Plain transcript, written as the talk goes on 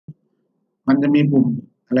มันจะมีปุ่ม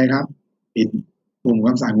อะไรครับปิดปุ่มค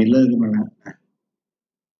ำสั่งมิลเลอร์ขึ้นมาแล้ว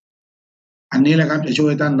อันนี้แหละครับจะช่ว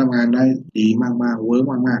ยท่านทำงานได้ดีมากๆเวิร์ก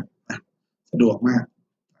มากๆสะดวกมาก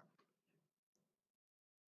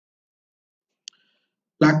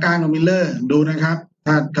หลักการของมิลเลอร์ดูนะครับ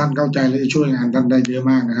ถ้าท่านเข้าใจแล้วจะช่วยงานท่านได้เยอะ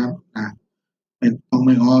มากนะครับต้องไ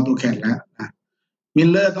ม่งอตัวแข็งแล้วมิล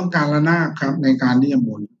เลอร์ต้องการระนาบครับในการที่จะห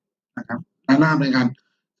มุนนะครับระนาบในการ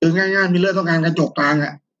คือง่ายๆมิลเลอร์ต้องการกระจกกลางอ่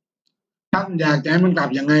ะท่านอยากจะให้มันกลับ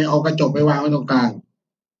ยังไงเอากระจกไปวางไว้ตรงกลาง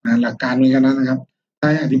หลักการเป็นแค่นั้นนะครับถ้า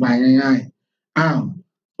อธิบายง่าย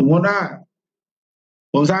ๆสมมติว่า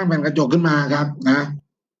ผมสร้างแผ่นกระจกขึ้นมาครับ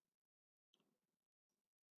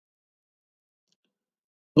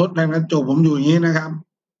รถแผ่นกระจกผมอยู่อย่างนี้นะครับ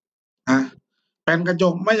แผ่นกระจ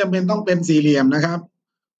กไม่จำเป็นต้องเป็นสี่เหลี่ยมนะครับ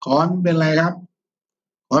ขอเป็นอะไรครับ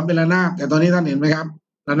ขอเป็นระนาบแต่ตอนนี้ท่านเห็นไหมครับ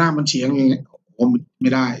ระนาบมันเฉียงอย่างนี้ผมไม่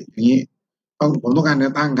ได้อย่างนี้ผมต้องการแน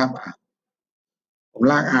วตั้งครับผม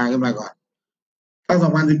ลาก R ขึ้นมาก่อนถ้า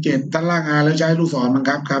2017ท่านลาก R แล้วใช้ลูกศรบัง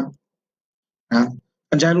คับครับ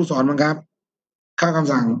ท่านใช้ลูกศรบังคับเข้าค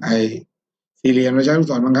ำสั่งสี่เหลี่ยมเราใช้ลูก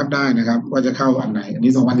ศรบังคับได้นะครับว่าจะเข้าอันไหนอัน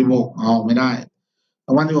นี้2016ไม่ได้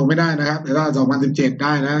2016ไม่ได้นะครับแต่ถ้า2017ไ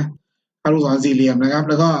ด้นะเข้าลูกศรสี่เหลี่ยมนะครับ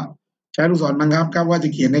แล้วก็ใช้ลูกศรบังคับครับว่าจะ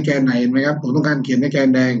เขียนในแกนไหนเห็นไหมครับผมต้องการเขียนในแกน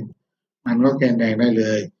แดงมันก็แกนแดงได้เล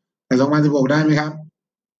ยแต่2016ได้ไหมครับ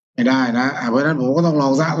ไม่ได้นะเพราะฉะนั้นผมก็ต้องลอ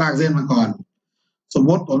งลากเส้นมาก่อนสมม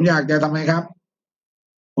ติผมอยากจะทำไงครับ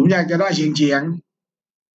ผมอยากจะได้เฉียง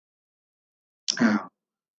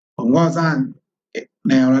ผมก็สร้าง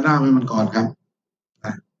แนวระนาบให้มันก่อนครับ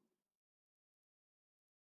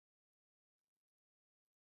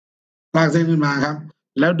ลากเส้นขึ้นมาครับ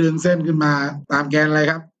แล้วดึงเส้นขึ้นมาตามแกนอะไร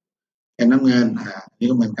ครับแกนน้ำเงินนี่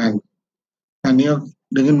ก็เหมือนกันอันนี้ก็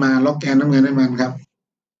ดึงขึ้นมาล็อกแกนน้ำเงินให้มันครับ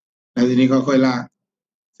แล้วทีนี้ก็ค่อยลาก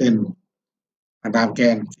เส้นมาตามแก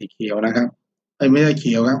นสีเขียวนะครับไม่ใช่เ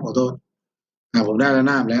ขียวครับขอโทษผมได้ระ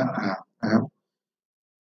นาบแล้วนะครับ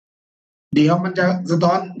เดี๋ยวมันจะสะ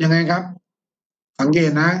ท้อนยังไงครับสังเก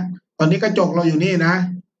ตนะตอนนี้กระจกเราอยู่นี่นะ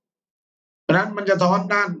เพราะนั้นมันจะสะท้อน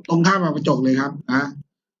ด้านตรงข้ามกับกระจกเลยครับ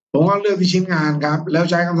ผมก็เลือกที่ชิ้นงานครับแล้ว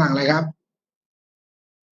ใช้คำสั่งอะไรครับ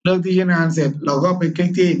เลือกที่ชิ้นงานเสร็จเราก็ไปคลิก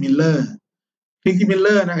ที่มิลเลอร์คลิกที่มิลเล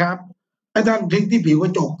อร์นะครับให้ท่านคลิกที่ผิวกร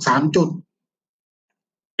ะจก3 จุด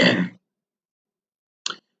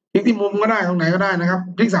คลิกที่มุมก็ได้ตรงไหนก็ได้นะครับ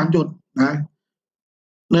คลิก3 จุด1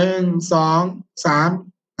 2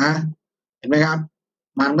 3เห็นไหมครับ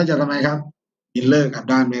มันก็จะทำไมครับมิลเลอร์กลับ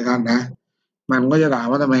ด้านไหมท่านมันก็จะถาม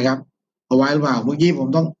ว่าทำไมครับเอาไว้หรือเปล่าเมื่อกี้ผม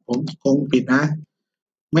คงผิด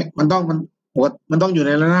ไม่มันต้องอยู่ใ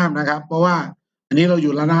นระนาบนะครับเพราะว่าอันนี้เราอ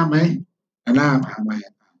ยู่ระนาบไหมระนาบใหม่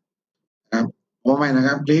ครับเพราะไม่นะค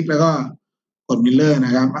รับคลิกแล้วก็กดมิลเลอร์น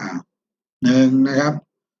ะครับ1นะครับ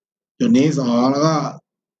จุดนี้2แล้วก็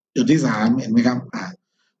จุดที่3เห็นไหมครับ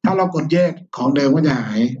ถ้าเรากดแยกของเดิมก็จะห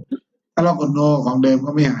ายถ้าเรากดโนของเดิม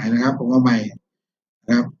ก็ไม่หายนะครับผมเอาใหม่น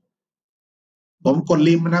ะครับผมกด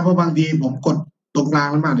ริมนะเพราะบางทีผมกดตรงกลาง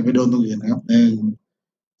มันมากเดี๋ยวไปโดนตรงอื่นนะครับ1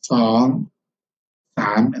 2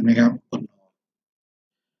 3เห็นไหมครับกด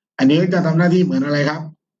อันนี้จะทำหน้าที่เหมือนอะไรครับ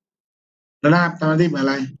ระนาบทำหน้าที่เหมือนอะ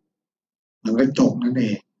ไรเหมือนกระจกนั่นเอ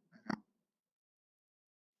งนะครับ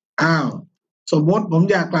สมมติผม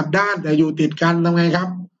อยากกลับด้านแต่อยู่ติดกันทำไงครับ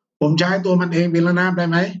ผมใช้ตัวมันเองเป็นระนาบได้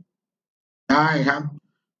ไหมได้ครับ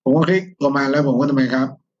ผมก็คลิกตัวมาแล้วผมก็ทำไมครับ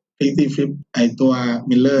คลิกที่ฟลิปตัว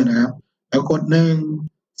มิลเลอร์นะครับแล้วกด1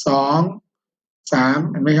 2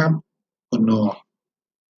 3เห็นไหมครับกดโน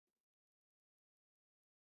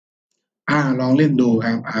ลองเล่นดูค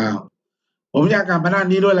รับผมอยากกลับมาด้าน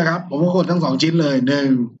นี้ด้วยแหละครับผมก็กดทั้ง2 ชิ้นเลย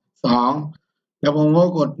1 2แล้วผมก็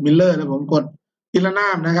กดมิลเลอร์แล้วผมกดทีละนา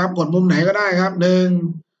บนะครับกดมุมไหนก็ได้ครับ1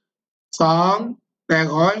 2แต่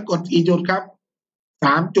ขอให้กดกี่จุดครับ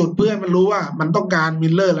3 จุดเพื่อมันรู้ว่ามันต้องการมิ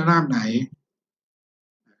ลเลอร์ระนาบไหน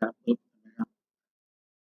นะครับ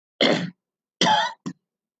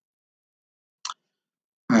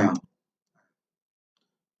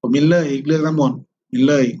ผมมิลเลอร์อีกเลือกทั้งหมดมิลเ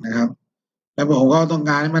ลอร์อีกนะครับแล้วผมก็ต้อง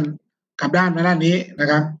การให้มันกลับด้านมาด้านนี้นะ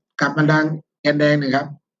ครับกลับมาด้านแกนแดงหน่อยครับ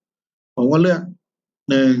ผมก็เลือก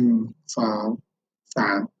1 2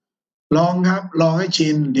 3ลองครับลองให้ชิ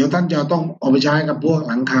นเดี๋ยวท่านจะต้องเอาไปใช้กับพวก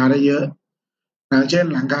หลังคาได้เยอะเช่น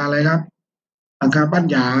หลังคาอะไรครับหลังคาปั้น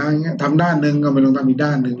หยาอย่างเงี้ยทำด้านหนึ่งก็ไม่ต้องทำอีกด้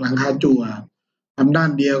านหนึ่งหลังคาจั่วทำด้าน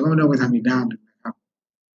เดียวก็ไม่ต้องไปทำอีกด้านหนึ่งนะครับ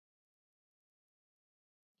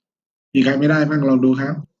มีใครไม่ได้บ้างลองดูค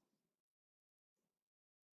รับ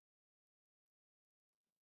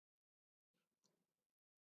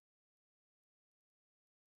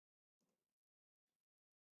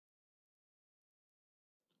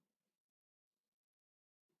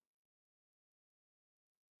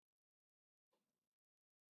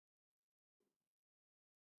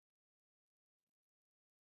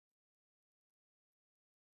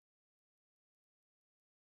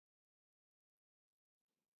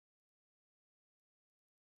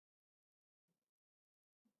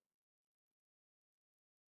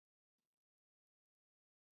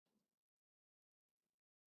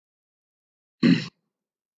ผ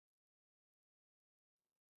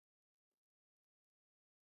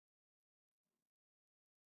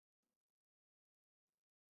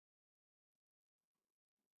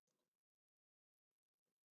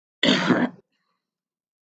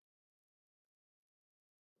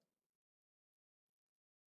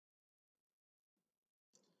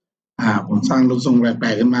มสร้างรูปทรงแปล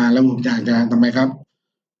กๆขึ้นมาแล้วผมอยากจะทำไมครับ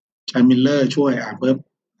ใช้มิลเลอร์ช่วยปุ๊บ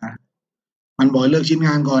มันบอกเลือกชิ้นง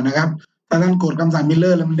านก่อนนะครับถ้าท่านกดคำสั่งมิลเลอ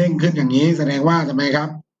ร์แล้วมันเด้งขึ้นอย่างนี้แสดงว่าทำไมครับ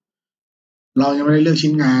เรายังไม่ได้เลือก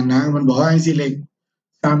ชิ้นงานนะมันบอกให้ select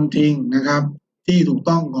something นะครับที่ถูก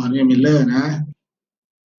ต้องก่อนเนี่ยมิลเลอร์นะ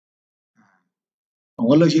ผม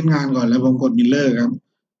ก็เลือกชิ้นงานก่อนแล้วผมกดมิลเลอร์ครับ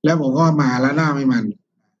แล้วผมก็มาแล้วหน้าไม่มัน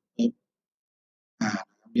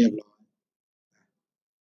เรียบร้อย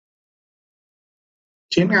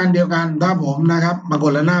ชิ้นงานเดียวกันถ้าผมนะครับมาก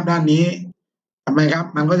ดระนาบด้านนี้ทำไมครับ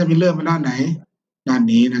มันก็จะมิลเลอร์มาด้านไหนด้าน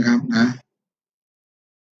นี้นะครับนะ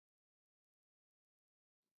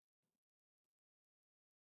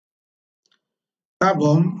ถ้าผ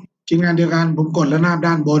มชิ้นงานเดียวกันผมกดระนาบ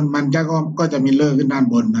ด้านบนมันก็จะมิลเลอร์ขึ้นด้าน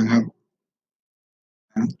บนนะครับ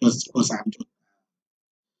กด3 จุด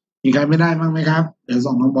มีใครไม่ได้บ้างไหมครับเดี๋ยว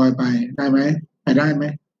ส่งน้องบอยไปได้ไหมไปได้ไหม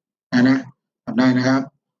ได้นะทำได้นะครับ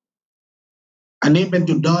อันนี้เป็น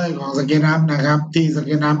จุดด้อยของสเก็ตอัพนะครับที่สเ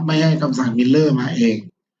ก็ตอัพไม่ให้คำสั่งมิลเลอร์มาเอง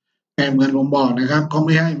แต่เหมือนผมบอกนะครับเขาไ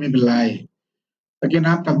ม่ให้ไม่เป็นไรสเก็ต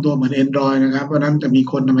อัพทำตัวเหมือน Android นะครับเพราะนั้นจะมี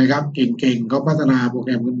คนทำไมครับเก่งๆเขาพัฒนาโปรแก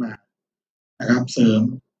รมขึ้นมานะครับเสริม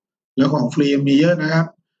แล้วของฟรีมีเยอะนะครับ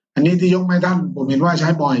อันนี้ที่ยกมาให้ท่านผมเห็นว่าใช้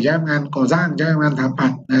บ่อยใช้งานก่อสร้างใช้งานถาปั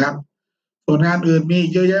ดนะครับส่วนงานอื่นมี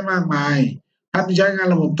เยอะแยะมากมายท่านที่ใช้งาน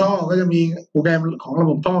ระบบท่อก็จะมีโปรแกรมของระ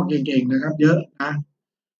บบท่อเก่งๆนะครับเยอะ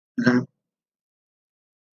นะครับ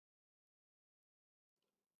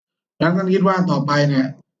แล้วท่านคิดว่าต่อไปเนี่ย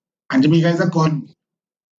อาจจะมีใครสักคน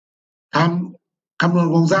ทำคำนวณ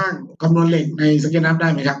โครงสร้างคำนวณเหล็กในสเก็ตอัพได้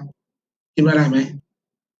ไหมครับคิดว่าได้ไหม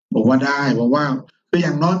บอกว่าได้บอกว่าคืออ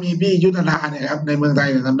ย่างน้อยมีพี่ยุทธนาเนี่ยครับในเมืองไทย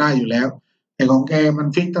เนี่ยทำได้อยู่แล้วแต่ของแกมัน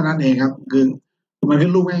ฟิกเท่านั้นเองครับคือมันขึ้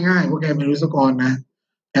นรูปง่ายๆเพราะแกเป็นวิศวกรนะ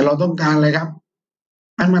แต่เราต้องการอะไรครับ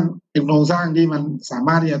ให้มันเป็นโครงสร้างที่มันสาม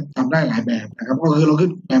ารถที่จะทำได้หลายแบบนะครับก็คือเราขึ้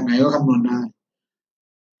นแบบไหนก็คำนวณได้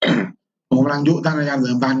ผมกำลังยุท่านอาจารย์เส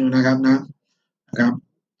ริมพันธ์อยู่นะครับนะครับ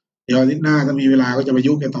เดี๋ยวอาทิตย์หน้าถ้ามีเวลาก็จะไป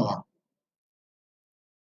ยุแกต่อ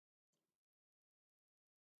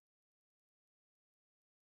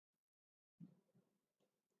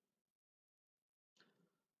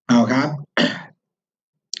เอาครับ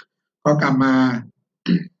ก็กลับมา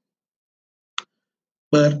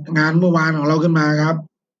เปิดงานเมื่อวานของเราขึ้นมาครับ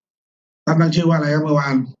ท่านตั้งชื่อว่าอะไรครับเมื่อวา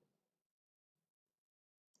น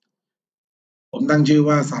ผมตั้งชื่อ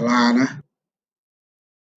ว่าศาลานะ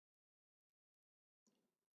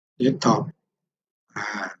เดสก์ท็อปอ่า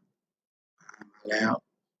มาแล้ว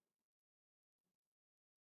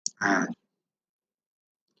อ่า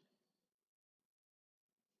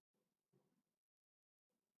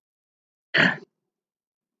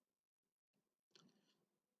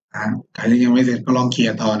ใครที่ยังไม่เสร็จก็ลองเขีย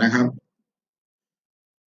นต่อนะครับ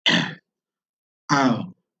อ้าว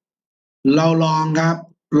เราลองครับ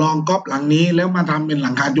ลองก๊อปหลังนี้แล้วมาทำเป็นห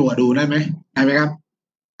ลังคาจั่วดูได้ไหมได้ไหมครับ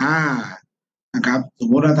อ่านะครับสม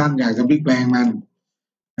มติว่าท่านอยากจะพลิกแปลงมัน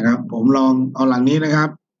นะครับผมลองเอาหลังนี้นะครับ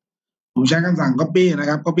ผมใช้คำสั่ง copy นะ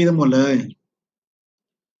ครับ copy ทั้งหมดเลย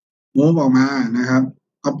move ออกมานะครับ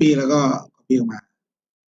copy แล้วก็ copy ออกมา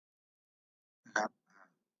นะครับ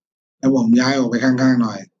แล้วผมย้ายออกไปข้างๆห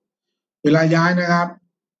น่อยเวลาย้ายนะครับ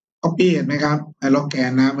copy เห็นไหมครับไอ้ล็อกแก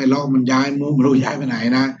นนะไม่ล็อกมันย้ายมุมไม่รู้ย้ายไปไหน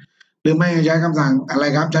นะหรือไม่ใช้คำสั่งอะไร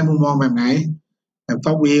ครับใช้มุมมองแบบไหนแบบ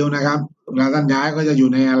top view นะครับเวลาท่านย้ายก็จะอยู่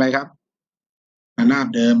ในอะไรครับระนาบ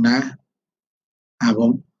เดิมนะผม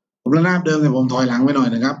ระนาบเดิมแต่ผมถอยหลังไปหน่อย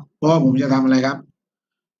นะครับเพราะว่าผมจะทำอะไรครับ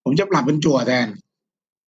ผมจะปรับเป็นจั่วแทน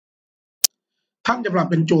ท่านจะปรับ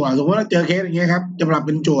เป็นจั่วสมมติว่าเจอเคสอย่างเงี้ยครับจะปรับเ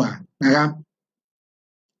ป็นจั่วนะครับ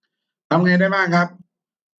ทำไงได้บ้างครับ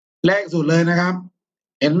แรกสุดเลยนะครับ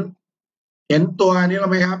เห็นเห็นตัวนี้เรา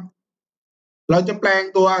ไหมครับเราจะแปลง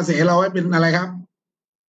ตัวเสเราให้เป็นอะไรครับ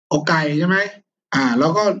อกไก่ใช่ไหมแล้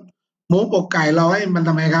วก็มูฟอกไก่เราให้มันท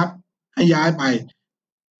ำไมครับให้ย้ายไป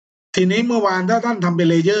ทีนี้เมื่อวานถ้าท่านทำเป็น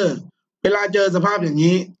เลเยอร์เวลาเจอสภาพอย่าง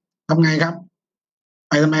นี้ทำไงครับ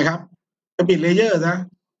ไปทำไมครับจะปิดเลเยอร์ซะ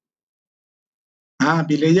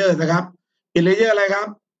ปิดเลเยอร์นะครับปิดเลเยอร์อะไรครับ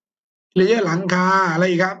เลเยอร์หลังคาอะไร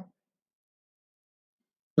อีกครับ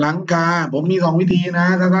หลังคาผมมี2 วิธีนะ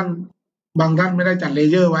ถ้าท่านบางท่านไม่ได้จัดเล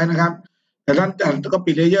เยอร์ไว้นะครับแต่ท่านจัดก็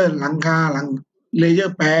ปิดเลเยอร์หลังคาหลังเลเยอ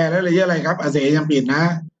ร์แปรแล้วเลเยอร์อะไรครับอาเสยังปิดนะ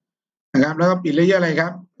ครับแล้วก็ปิดเลเยอร์อะไรครั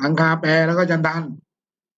บหลังคาแปรแล้วก็จันดัน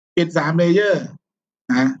ปิด3 เลเยอร์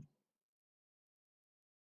นะ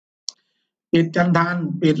ปิดจันทาน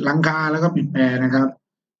ปิดหลังคาแล้วก็ปิดแปรนะครับ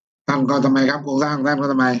ท่านก็ทำไมครับโครงสร้างท่านก็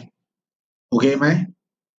ทำไมโอเคไหม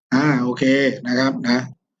โอเคนะครับนะ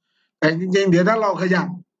แต่จริงๆเดี๋ยวถ้าเราขยับ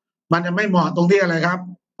มันจะไม่เหมาะตรงที่อะไรครับ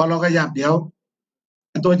พอเราขยับเดี๋ยว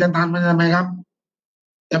ตัวจันทานมันจะทำไมครับ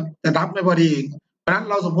จะทับไม่พอดีเพราะฉะนั้น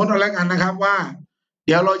เราสมมติเอาแล้วกันนะครับว่าเ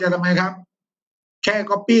ดี๋ยวเราจะทำไมครับแค่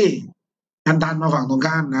copy จันทานมาฝั่งตรง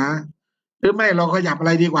ข้ามนะหรือไม่เราขยับอะไ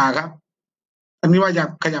รดีกว่าครับอันนี้ว่าอยาก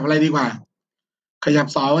ขยับอะไรดีกว่าขยับ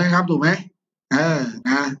เสาไหมครับถูกไหมเออน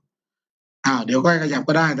ะเดี๋ยวก็ขยับ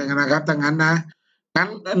ก็ได้แต่งั้นนะครับถ้างั้นนะงั้น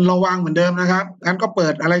เราวางเหมือนเดิมนะครับงั้นก็เปิ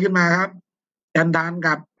ดอะไรขึ้นมาครับจันทาน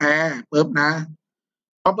กับแปรปึ๊บนะ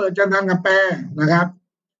พอเปิดจันทานกับแปรนะครับ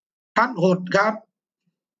ท่านหดครับ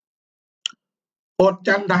หด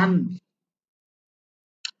จันทาน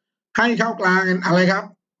ให้เข้ากลางอะไรครับ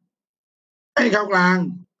ให้เข้ากลาง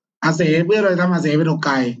อาเสเพื่อเราทำอาเสเป็นอกไ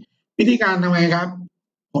ก่วิธีการทำไงครับ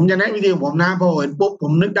ผมจะแนะวิธีของผมนะพอเห็นปุ๊บผ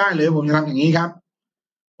มนึกได้เลยผมจะทำอย่างนี้ครับ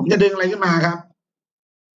ผมจะดึงอะไรขึ้นมาครับ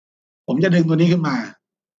ผมจะดึงตัวนี้ขึ้นมา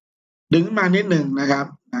ดึงขึ้นมานิดหนึ่งนะครับ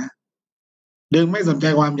นะดึงไม่สนใจ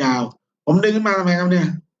ความยาวผมดึงขึ้นมาทำไมครับเนี่ย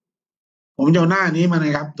ผมจะเอาหน้านี้มาเล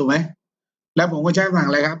ยครับถูกไหมแล้วผมก็ใช้สั่ง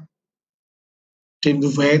อะไรครับ trim to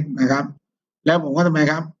face นะครับแล้วผมก็ทำไม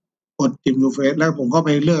ครับกด trim to face แล้วผมก็ไป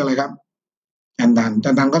เลือกอะไรครับจันทั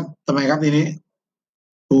นก็ทำไมครับทีนี้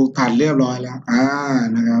ถูกตัดเรียบร้อยแล้ว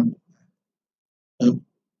นะครับปึ๊บ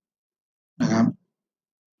นะครับ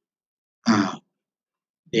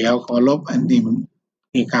เดี๋ยวขอลบอันนี้มัน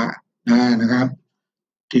อีกนะครับ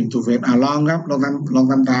trim to face ลองครับลอง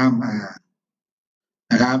ทำตาม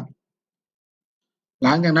นะครับห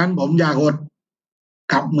ลังจากนั้นผมอยากกด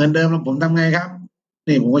กลับเหมือนเดิมแล้วผมทำไงครับ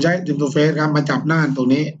นี่ผมก็ใช้ trim to face ครับมาจับหน้าตรง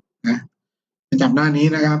นี้นะมาจับหน้านี้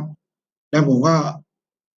นะครับแล้วผมก็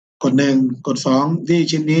กด1กด2ที่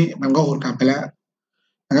ชิ้นนี้มันก็กดกลับไปแล้ว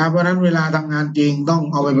นะครับเพราะฉะนั้นเวลาทำงานจริงต้อง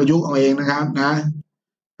เอาไปประยุกต์เอาเองนะครับนะ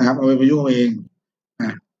ครับเอาไปประยุกต์เอาเองน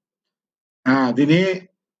ะทีนี้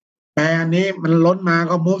แปรอันนี้มันล้นมา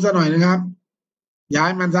ก็มูฟซะหน่อยนะครับย้าย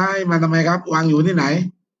มันซ้ายมาทำไมครับวางอยู่ที่ไหน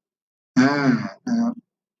นะครับ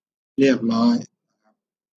เรียบร้อย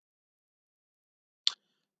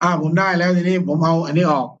ผมได้แล้วทีนี้ผมเอาอันนี้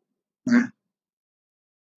ออก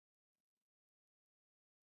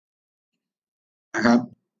นะครับ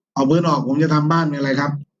เอาพื้นออกผมจะทำบ้านเป็นอะไรครั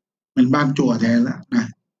บเป็นบ้านจั่วแทนแล้ว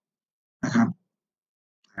นะครับ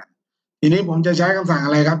ทีนี้ผมจะใช้คำสั่งอ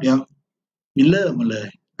ะไรครับเดี๋ยวมิลเลอร์มาเลย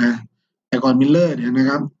นะแต่ก่อนมิลเลอร์เนี่ยนะ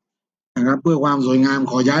ครับเพื่อความสวยงาม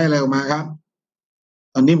ขอย้ายอะไรออกมาครับ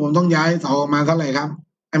ตอนนี้ผมต้องย้ายเสาออกมาเท่าไหร่ครับ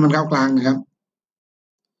ให้มันเข้ากลางนะครับ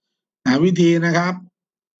วิธีนะครับ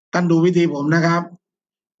ท่านดูวิธีผมนะครับ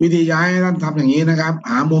วิธีย้ายท่านทำอย่างนี้นะครับ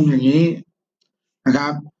หามุมอย่างนี้นะครั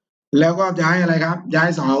บแล้วก็ย้ายอะไรครับย้าย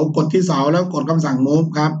เสากดที่เสาแล้วกดคำสั่ง move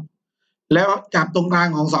ครับแล้วจับตรงกลาง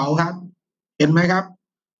ของเสาครับเห็นไหมครับ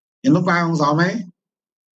เห็นตรงกลางของเสาไหม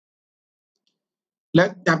แล้ว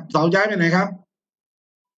จับเสาย้ายไปไหนครับ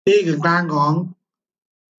ที่กึ่งกลางของ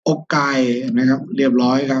อกไก่นะครับเรียบ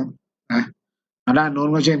ร้อยครับนะด้านโน้น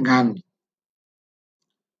ก็เช่นกัน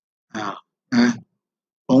นะ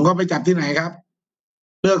ผมก็ไปจับที่ไหนครับ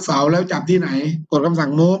เลือกเสาแล้วจับที่ไหนกดคำสั่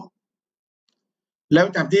ง move แล้ว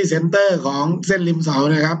จับที่เซนเตอร์ของเส้นริมเสา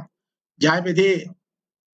นะครับย้ายไปที่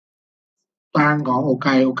กลางของอกไ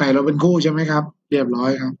ก่เราเป็นคู่ใช่ไหมครับเรียบร้อ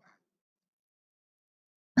ยครับ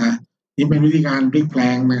นี่เป็นวิธีการพลิกแปล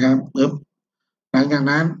งนะครับปึ๊บหลังจาก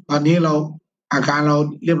นั้นตอนนี้เราอาการเรา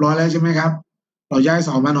เรียบร้อยแล้วใช่ไหมครับเราย้ายเส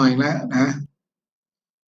ามาหน่อยแล้วน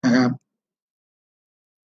ะครับ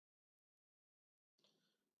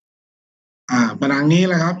ผนังนี้แ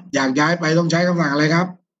หละครับอยากย้ายไปต้องใช้คำสั่งอะไรครับ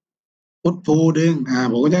พุทพูดึง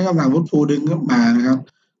ผมก็ใช้คำสั่งพุทพูดึงขึ้นมานะครับ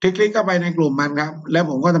คลิกเข้าไปในกลุ่มมันครับแล้ว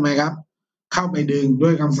ผมก็ทำไมครับเข้าไปดึงด้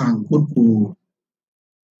วยคำสั่งพุทพู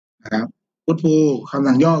นะครับพุทพูคำ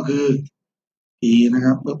สั่งย่อคือพีนะค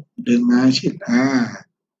รับปึ๊บดึงมาชิด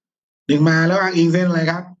ดึงมาแล้วอ้างอิงเส้นอะไร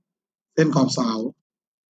ครับเส้นขอบเสา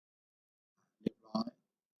เรียบร้อย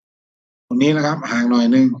ตรงนี้นะครับห่างหน่อย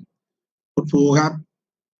นึงพุทพูครับ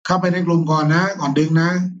เข้าไปในกลุ่มก่อนนะก่อนดึงนะ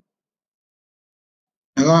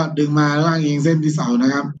แล้วก็ดึงมาแล้วอ้างอิงเส้นที่เสาน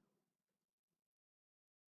ะครับ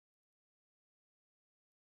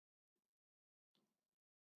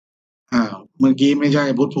เมื่อกี้ไม่ใช่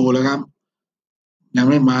พุทพูแล้วครับยัง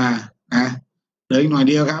ไม่มานะเหลืออีกหน่อย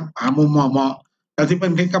เดียวครับหามุมเหมาะแล้วที่เป็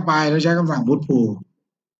นคลิกเข้าไปแล้วใช้คำสั่งพุทพู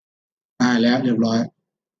ได้แล้วเรียบร้อย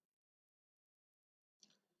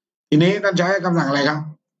ทีนี้ท่านใช้คำสั่งอะไรครับ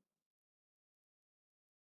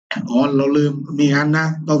เราลืมมีอันนะ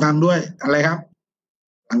ต้องทำด้วยอะไรครับ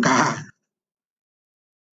หลังค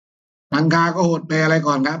าก็หดไปอะไร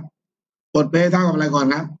ก่อนครับหดไปเท่ากับอะไรก่อน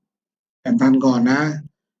ครับ แผ่นตันก่อนนะ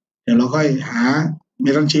เดี๋ยวเราค่อยหาเม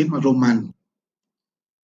ทัลชีทมาคลุมมัน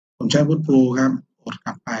ผมใช้พุทพูครับกดก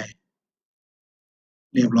ลับไป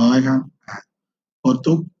เรียบร้อยครับกด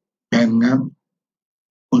ทุกแผ่นครับ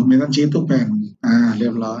กดเมทัลชีททุกแผ่นเรี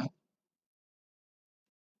ยบร้อย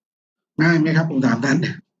ง่ายไหมครับผมถามท่าน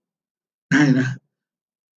ง่ายนะ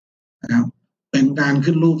ครับเป็นการ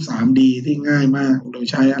ขึ้นรูป 3D ที่ง่ายมากโดย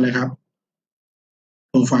ใช้อะไรครับ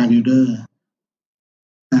Profile Builder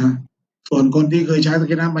นะส่วนคนที่เคยใช้สเ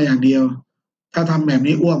ก็ตอัพมาอย่างเดียวถ้าทำแบบ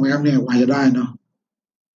นี้อ้วกไหมครับเนี่ยกว่าจะได้เนาะ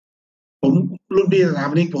ผมรุ่นพี่สถา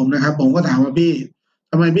ปนิกผมนะครับผมก็ถามว่าพี่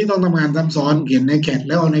ทำไมพี่ต้องทำงานซับซ้อนเขียนในแคดแ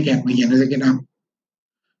ล้วเอาในแคดมาเขียนในสเก็ตอัพ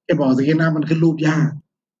แกบอกสเก็ตอัพมันขึ้นรูปยาก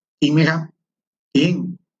จริงไหมครับจริง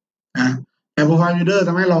นะแต่ Profile Builder ท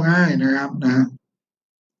ำให้เราง่ายนะครับนะ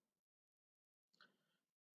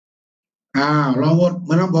ลองกดเห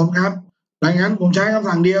มือนของผมครับดังนั้นผมใช้คำ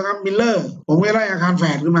สั่งเดียวครับมิลเลอร์ผมก็ได้อาคารแฝ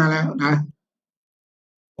ดขึ้นมาแล้วนะ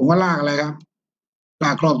ผมก็ลากอะไรครับล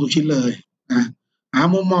ากครอบทุกชิ้นเลยนะหา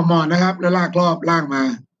มุมเหมาะๆนะครับแล้วลากครอบลากมา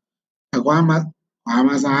จากขวา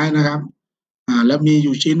มาซ้ายนะครับแล้วมีอ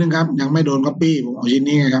ยู่ชิ้นนึงครับยังไม่โดนก๊อปปี้ผมเอาชิ้น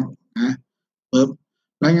นี้ไงครับนะปึ๊บ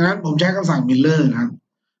หลังจากนั้นผมใช้คำสั่งมิลเลอร์นะครับ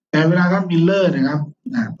แต่เวลาท่านมิลเลอร์นะครับ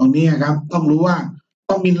ตรงนี้ครับต้องรู้ว่า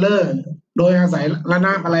ต้องมิลเลอร์โดยอาศัยระน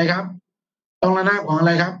าบอะไรครับต้องระนาบของอะไ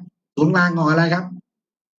รครับศูนย์กลางของอะไรครับ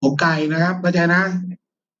อกไก่นะครับเข้าใจนะ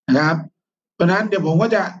ครับเพราะนั้นเดี๋ยวผมก็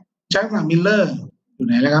จะใช้คำสั่งมิลเลอร์อยู่ไ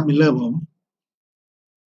หนแล้วครับมิลเลอร์ผม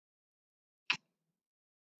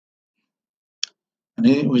อัน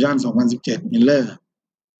นี้เวอร์ชัน2017มิลเลอร์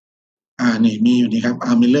นี่มีอยู่นี่ครับ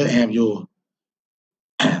มิลเลอร์แอบอยู่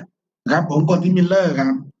นะครับผมกดที่มิลเลอร์ครั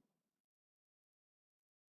บ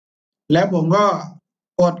แล้วผมก็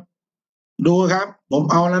กดดูครับผม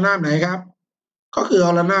เอาระนาบไหนครับก็คือเอ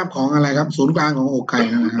าระนาบของอะไรครับศูนย์กลางของอกไก่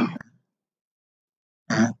นะครับ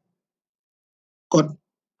กด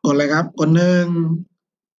อะไรครับกด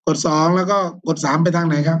1กด2แล้วก็กด3ไปทาง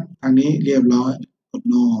ไหนครับทางนี้เรียบร้อยกด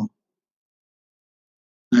no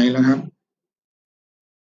ไหนแล้วครับ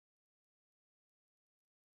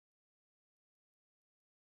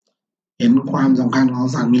เห็นความสำคัญของ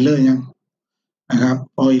สั่งมิลเลอร์ยังนะครับ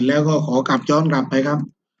พออีกแล้วก็ขอกลับย้อนกลับไปครับ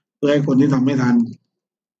เพื่อให้คนที่ทำไม่ทัน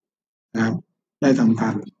นะครับได้ทำทั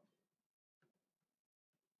น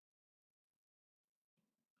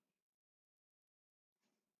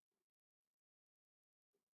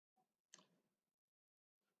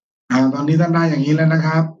ตอนนี้ท่านได้อย่างนี้แล้วนะค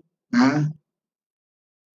รับนะ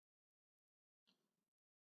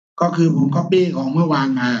ก็คือผม copy ของเมื่อวาน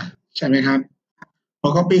มาใช่ไหมครับพอ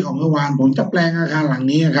copy ของเมื่อวานผมจะแปลงอาคารหลัง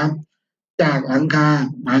นี้ครับจากหลังคา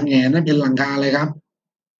หมาแหงนเป็นหลังคาเลยครับ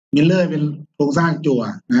มิลเลอร์เป็นโครงสร้างจั่ว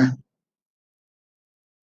นะ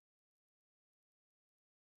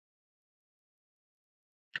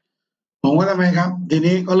ผมว่าทำไมครับที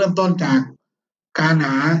นี้ก็เริ่มต้นจากการห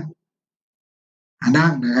าดั้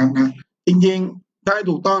งนะครับนะจริงๆถ้าให้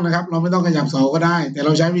ถูกต้องนะครับเราไม่ต้องขยับเสาก็ได้แต่เร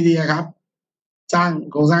าใช้วิธีครับสร้าง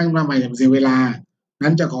โครงสร้างขึ้นมาใหม่เสียเวลา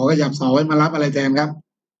นั้นจะขอขยับเสาให้มารับอะไรแทนครับ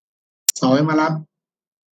เสาให้มารับ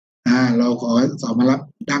เราขอเสามารับ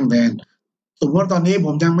ดั้งแทนสมมติตอนนี้ผ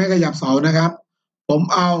มยังไม่ขยับเสานะครับผม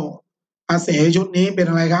เอาอาเสชุดนี้เป็น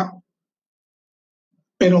อะไรครับ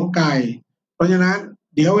เป็นอกไก่เพราะฉะนั้น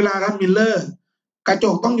เดี๋ยวเวลาทำมิลเลอร์กระจ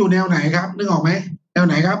กต้องอยู่แนวไหนครับนึกออกไหมแนวไ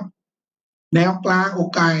หนครับแนวกลางอก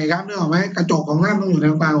ไก่ครับนึกออกไหมกระจกของท่านต้องอยู่แน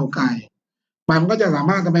วกลางอกไก่มันก็จะสา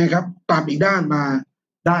มารถทำไมครับกลับอีกด้านมา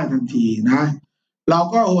ได้ทันทีนะเรา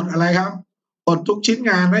ก็หดอะไรครับหดทุกชิ้น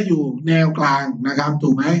งานให้อยู่แนวกลางนะครับถู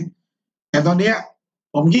กไหมแต่ตอนนี้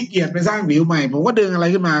ผมขี้เกียจไปสร้างผิวใหม่ผมก็ดึงอะไร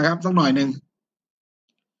ขึ้นมาครับสักหน่อยหนึ่ง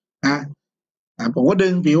นะผมก็ดึ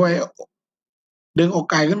งผิวไอ้ดึงอก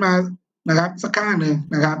ไก่ขึ้นมานะครับสักข้างหนึ่ง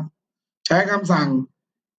นะครับใช้คำสั่ง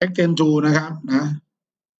extend to นะครับนะ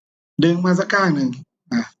ดึงมาสักข้างหนึ่ง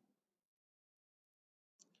นะ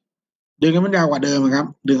ดึงให้มันยาวกว่าเดิมครับ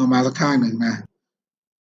ดึงออกมาสักข้างหนึ่งน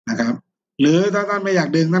ะครับหรือถ้าท่านไม่อยาก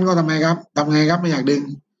ดึงท่านก็ทำไงครับทำไงครับไม่อยากดึง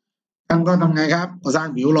ท่านก็ทำไงครับก็สร้าง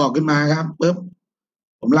ผิวหลอกขึ้นมาครับปุ๊บ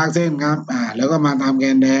ผมลากเส้นครับแล้วก็มาตามแก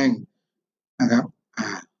นแดงนะครับ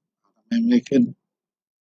ทำไมไม่ขึ้น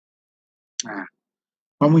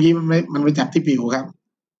เพราะเมื่อกี้มันไปจับที่ผิวครับ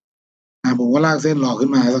ผมก็ลากเส้นหลอกขึ้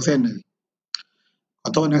นมาสักเส้นหนึ่งขอ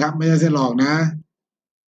โทษนะครับไม่ใช่เส้นหลอกนะ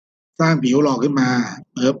สร้างผิวหลอกขึ้นมา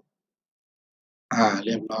ปุ๊บเ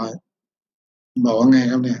รียบร้อยบอกว่าไง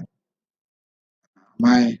ครับเนี่ยไ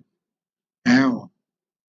ม่แอล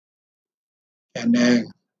แกนแดง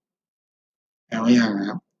แอลอย่าง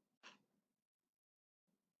ครับ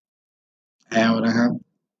แอลนะครับ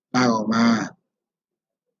ลากออกมา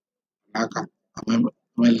ลากกลับทำ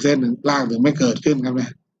ไมเส้นหนึ่งลากถึงไม่เกิดขึ้นครับเนี่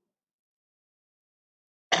ย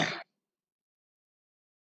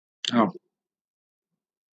เอา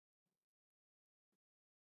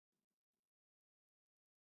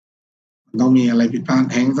ต้องมีอะไรผิดพลาด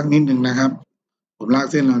แทงสักนิดหนึ่งนะครับ ผมลาก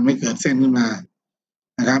เส้นมันไม่เกิดเส้นขึ้นมา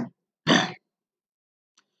นะครับ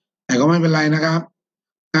แต่ก็ไม่เป็นไรนะครับ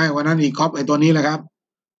ง่ายกว่านั้นอีกก๊อปไอ้ตัวนี้แหละครับ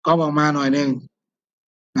ก๊อปออกมาหน่อยหนึ่ง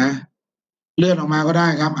นะเลื่อนออกมาก็ได้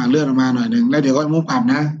ครับเลื่อนออกมาหน่อยหนึ่งแล้วเดี๋ยวก็มุฟอัพ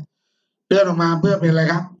นะเลื่อนออกมาเพื่อเป็นอะไร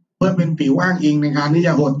ครับ เพื่อเป็นผิวอ้างอิงในการที่จ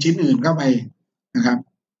ะหดชิ้นอื่นเข้าไปนะครับ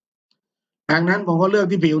ดังนั้นผมก็เลือก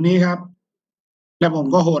ที่ผิวนี้ครับ แล้วผม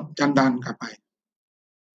ก็หดจันดันกลับไป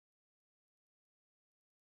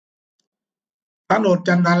ถ้าหด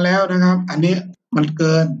จันดันแล้วนะครับ อันนี้มันเ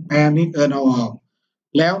กินแปลนนี้เกินเอาออก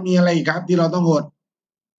แล้วมีอะไรอีกครับที่เราต้องหด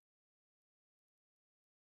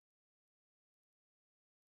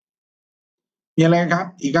มีอะไรครับ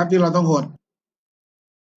อีกครับที่เราต้องหด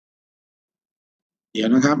เดี๋ยว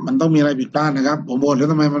นะครับ มันต้องมีอะไรผิดพลาดนะครับ ผมหดแล้ว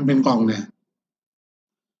ทำไมมันเป็นกล่องเนี่ย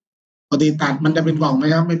ปกติตัดมันจะเป็นกล่องไหม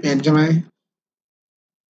ครับ ไม่เป็นใช่ไหม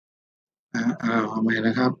เอาใหม่น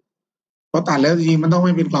ะครับเพราะตัดแล้วจริงๆมันต้องไ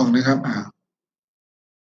ม่เป็นกล่องนะครับ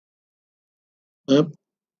ปึ๊บ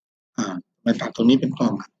ไปตัดตรงนี้เป็นกล่อ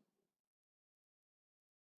ง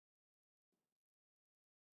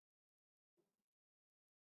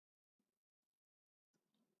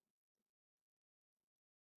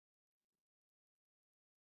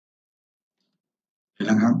เดี๋ยว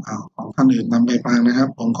นะครับของท่านอื่นนำไปฟังนะครับ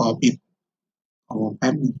ผมขอปิดของผมแ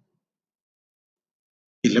ป๊บนึง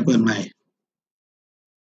ปิดแล้วเปิดใหม่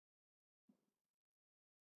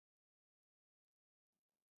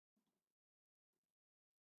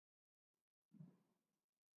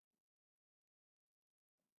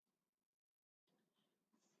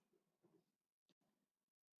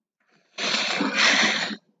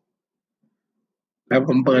แล้วผ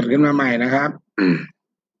มเปิดขึ้นมาใหม่นะครับ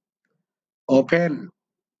Open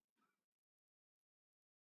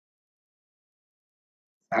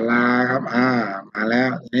ศาลาครับมาแล้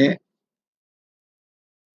วนี้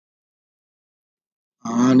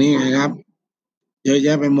นี่ไงครับ เยอะแย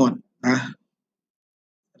ะไปหมดนะ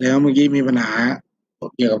แล้วเมื่อกี้มีปัญหา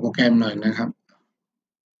เกี่ยวกับโปรแกรมหน่อยนะครับ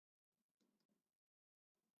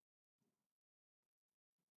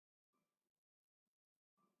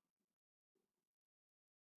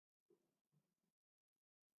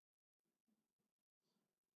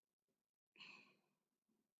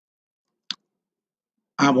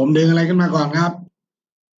ผมดึงอะไรขึ้นมาก่อนครับ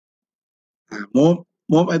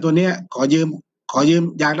มูฟไอ้ตัวเนี้ยขอยืม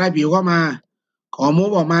อยากได้ผิวเข้ามาขอมูฟ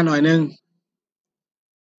ออกมาหน่อยนึง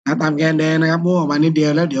ตามแกนแดงนะครับมูฟออกมานิดเดีย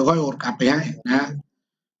วแล้วเดี๋ยวค่อยโอดกลับไปให้นะ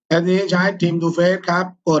แล้วทีนี้ใช้ Trim to Face ครับ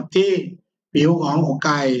กดที่ผิวของอกไ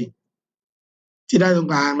ก่ที่ได้ตรง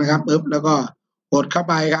กลางนะครับปึ๊บแล้วก็กดเข้า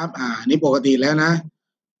ไปครับนี่ปกติแล้วนะ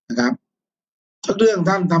ครับทุกเรื่อง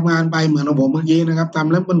ท่านทำงานไปเหมือนของผมเมื่อกี้นะครับท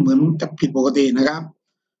ำแล้วมันเหมือนจะผิดปกตินะครับ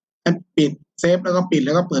ให้ปิดเซฟแล้วก็ปิดแ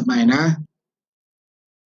ล้วก็เปิดใหม่นะ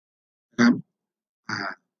ครับ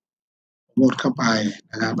โหมดเข้าไป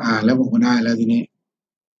นะครับแล้วผมก็ได้แล้วทีนี้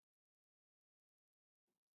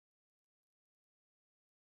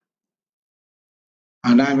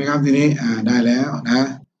ได้ไหมครับทีนี้ได้แล้วนะ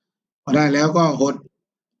พอได้แล้วก็หด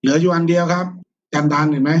เหลืออยู่อันเดียวครับจำดัน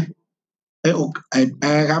เห็นไหมไอ้แปร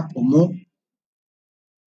ครับผมมุก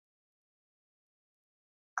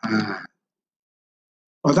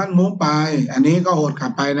พอท่านมุกไปอันนี้ก็หดกลั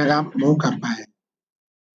บไปนะครับมุกกลับไป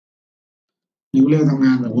นิ้วเรื่องทำง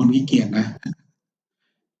านแบบคนขี้เกียจนะ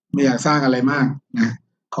ไม่อยากสร้างอะไรมากนะ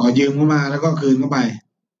ขอยืมเข้ามาแล้วก็คืนเข้าไป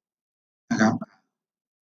นะครับ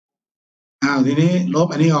ทีนี้ลบ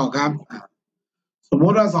อันนี้ออกครับสมมุ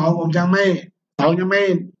ติว่าเสายังไม่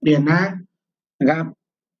เปลี่ยนนะครับ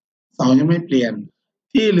เสายังไม่เปลี่ยน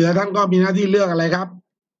ที่เหลือท่านก็มีหน้าที่เลือกอะไรครับ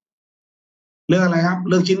เลือกอะไรครับ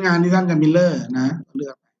เลือกชิ้นงานที่ท่านจะมิลเลอร์นะเลื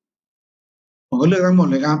อกผมก็เลือกทั้งหมด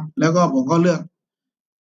เลยครับแล้วก็ผมก็เลือก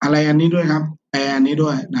อะไรอันนี้ด้วยครับแปรอันนี้ด้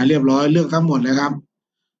วยนะเรียบร้อยเลือกทั้งหมดเลยครับ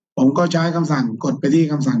ผมก็ใช้คำสั่งกดไปที่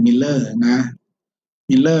คำสั่งมิลเลอร์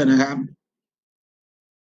มิลเลอร์นะครับ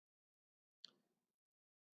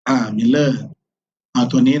มิลเลอร์เอา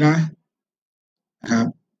ตัวนี้นะครับ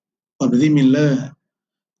กดไปที่มิลเลอร์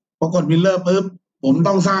พอกดมิลเลอร์ปุ๊บผม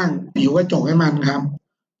ต้องสร้างผิวกระจกให้มันครับ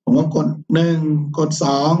ผมก็กด1กด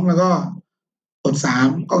2แล้วก็กด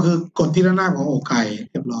3ก็คือกดที่ด้านหน้าของอกไก่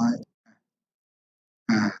เรียบร้อย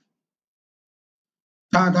อ่า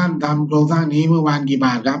ถ้าท่านทำโครงสร้างนี้เมื่อวานกี่บ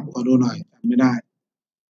าทครับขอดูหน่อยจำไม่ได้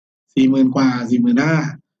40,000กว่า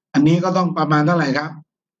45,000อันนี้ก็ต้องประมาณเท่าไหร่ครับ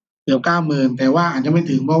เกือบ90,000แต่ว่าอาจจะไม่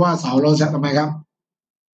ถึงเพราะว่าเสาเราใช้ทำไมครับ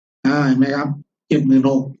เห็นไหมครับ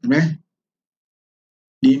76,000เห็นไหม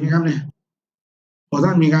ดีไหมครับเนี่ยพอท่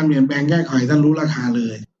านมีการเปลี่ยนแปลงแก้ไขท่านรู้ราคาเล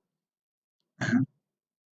ยนะ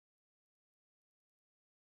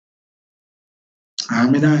หา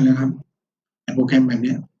ไม่ได้แล้วครับโปรแกรมแบบ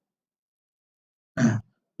นี้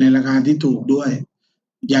ในราคาที่ถูกด้วย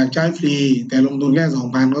อยากใช้ฟรีแต่ลงทุนแค่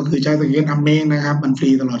 2,000 ก็คือใช้สเก็ตอัพเมกนะครับมันฟรี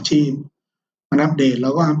ตลอดชีพมันอัปเดตเรา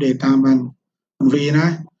ก็อัปเดตตามมันฟรีนะ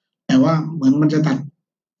แต่ว่าเหมือนมันจะตัด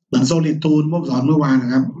เหมือนโซลิดทูลผมสอนเมื่อวานน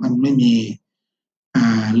ะครับมันไม่มี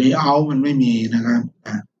เลเยอร์มันไม่มีนะครับ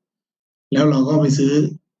แล้วเราก็ไปซื้อ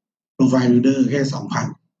Profile Builder แค่ 2,000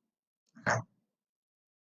 นะครับ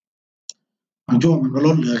บางช่วงมันก็ล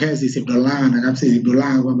ดเหลือแค่$40นะครับ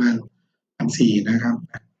$40ประมาณ1,400นะครับ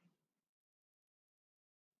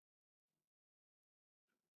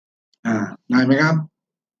ได้ไหมครับ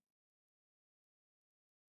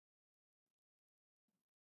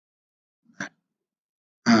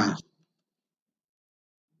อ่า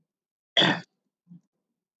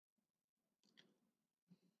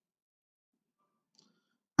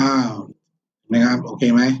อ้าวนะครับโอเค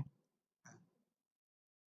ไหม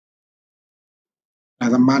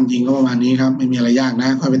ทำบ้านจริงก็ประมาณนี้ครับไม่มีอะไรยากนะ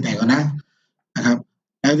ค่อยไปแตะก่อนนะครับ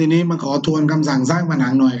แล้วทีนี้มาขอทวนคำสั่งสร้างผนั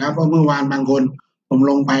งหน่อยครับเพราะเมื่อวานบางคนผม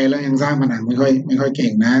ลงไปแล้วยังสร้างผนังไม่ค่อยเก่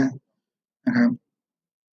งนะครับ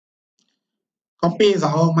copy เส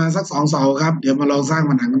าออกมาสัก2เสาครับเดี๋ยวมาลองสร้าง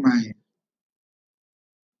ผนังกันใหม่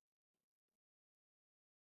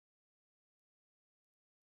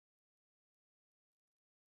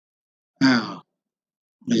อ้าว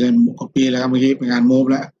ไม่ใช่ copy แล้วครับเมื่อกี้เป็นการ move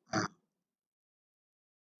แล้ว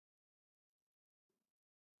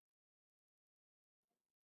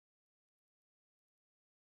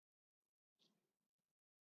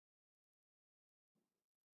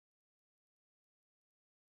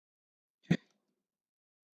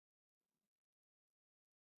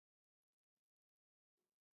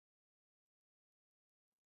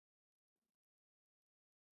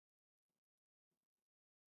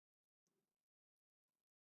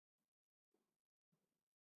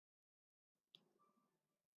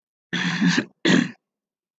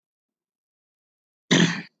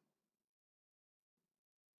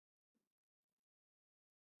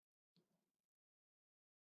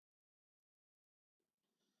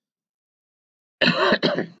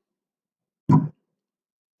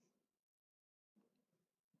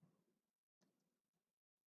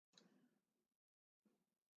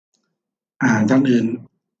ท่านอื่น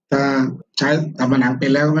ถ้าใช้ทำผนังเป็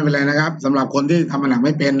นแล้วก็ไม่เป็นไรนะครับสำหรับคนที่ทำผนังไ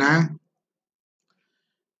ม่เป็นนะ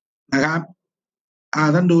ครับ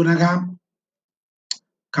ท่านดูนะครับ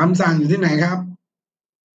คำสั่งอยู่ที่ไหนครับ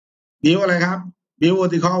build อะไรครับ build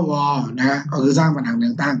vertical wall นะก็คือสร้างผนังแน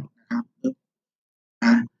วตั้งนะครับ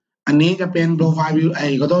อันนี้จะเป็น profile view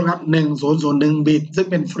ขอโทษครับ1001 บิตซึ่ง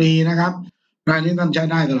เป็นฟรีนะครับรายนี้ท่านใช้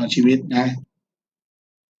ได้ตลอดชีวิตนะ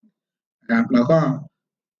ครับแล้วก็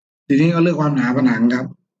ทีนี้ก็เลือกความหนาผนังครับ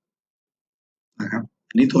นะครับ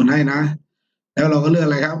อันนี้ทวนให้แล้วเราก็เลือกอ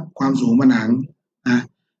ะไรครับความสูงผนัง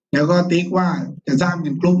แล้วก็ติ๊กว่าจะสร้างเป็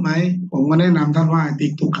นกลุ่มไหมผมก็แนะนำท่านว่าติ๊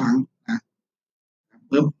กทุกครั้ง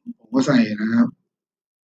ปุ๊บผมก็ใส่นะครับ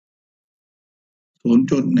0.15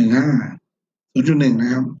 0.1นะ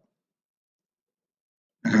ครั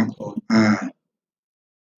บผม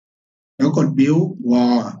แล้วกด build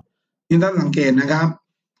wall ที่ท่านสังเกตนะครับ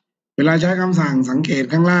เวลาใช้คำสั่งสังเกต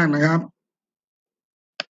ข้างล่างนะครับ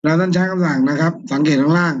เวลาท่านใช้คำสั่งนะครับสังเกตข้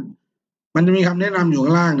างล่างมันจะมีคำแนะนำอยู่ข้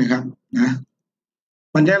างล่างนะครับ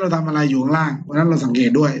มันจะให้เราทำอะไรอยู่ข้างล่างเพราะฉะนั้นเราสังเกต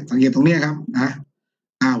ด้วยสังเกตตรงนี้ครับ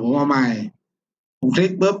ผมเอาใหม่ผมคลิ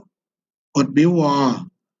กปุ๊บกด build wall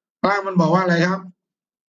ข้างล่างมันบอกว่าอะไรครับ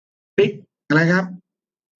pick อะไรครับ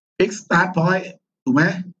pick start point ถูกไหม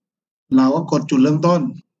เราก็กดจุดเริ่มต้น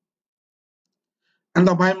อัน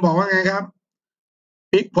ต่อไปมันบอกว่าไงครับ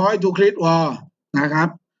pick point to click wall นะครับ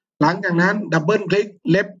หลังจากนั้นดับเบิลคลิก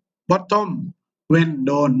left bottom when โ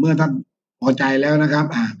ดนเมื่อท่านพอใจแล้วนะครับ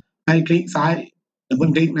ให้คลิกซ้ายดับเบิ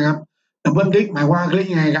ลคลิกนะครับดับเบิลคลิกหมายว่าคลิก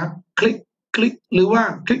ยังไงครับคลิกหรือว่า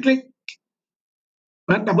คลิกเพรา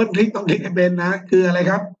ะฉะนั้นดับเบิลคลิกต้องคลิกให้เป็นคืออะไร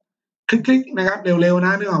ครับคลิกนะครับเร็วๆ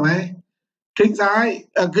นึกออกไหมคลิกซ้าย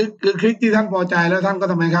คือคลิกที่ท่านพอใจแล้วท่านก็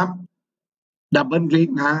ทำไมครับดับเบิลคลิก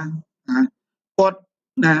กด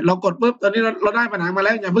เรากดปุ๊บตอนนี้เราได้ผนังมาแ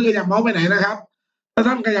ล้วอย่าเพิ่งขยับเมาส์ไปไหนนะครับถ้า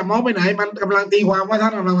ท่านขยับเมาส์ไปไหนมันกำลังตีความว่าท่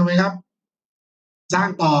านกำลังทำไมครับสร้าง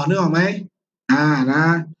ต่อนึกออกไหม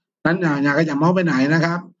นั้นอย่าขยับเมาส์ไปไหนนะค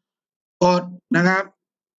รับกดนะครับ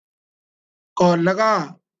กดแล้วก็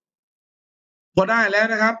พอได้แล้ว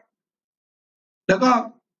นะครับแล้วก็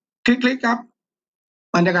คลิกครับ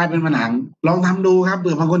มันจะกลายเป็นผนังลองทำดูครับเ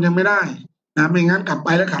ผื่อบางคนยังไม่ได้ไม่งั้นกลับไป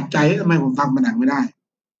แล้วขัดใจทำไมผมทำผนังไม่ได้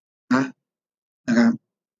นะครับ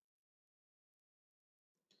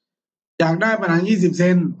อยากได้ผนัง20 เซ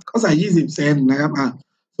นก็ใส่20 เซนนะครับ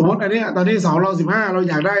สมมติอันนี้ตอนนี้เสาเรา15เรา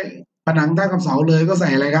อยากได้ผนังเท่ากับเสาเลยก็ใส่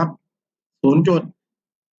อะไรครับ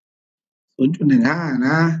 0.15น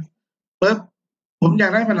ะปึ๊บผมอยา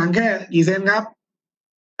กได้ผนังแค่กี่เซนครับ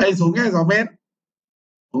สูงแค่2 เมตร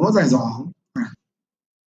ผมก็ใส่2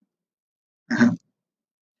นะครับ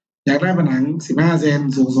อยากได้ผนัง15 เซน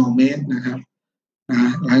สูง2 เมตรนะครับ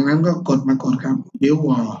หลังนั้นก็กดครับ build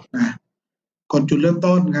wall กดจุดเริ่ม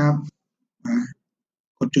ต้นครับ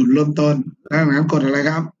กดจุดเริ่มต้นแล้วหลังนั้นกดอะไร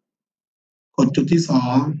ครับกดจุดที่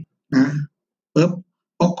2นะปึ๊บ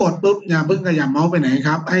พอกดปุ๊บอย่าเพิ่งขยับเมาส์ไปไหนค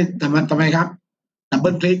รับทำไมครับดับเบิ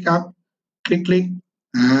ลคลิกครับคลิก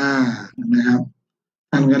เห็นไหมครับ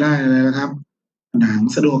ท่านก็ได้เลยนะครับผนัง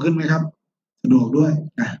สะดวกขึ้นไหมครับสะดวกด้วย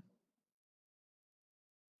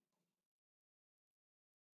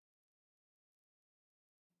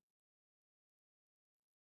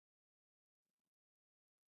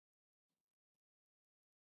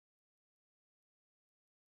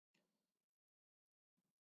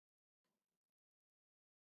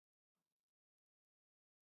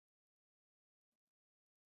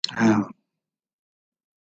อ้าว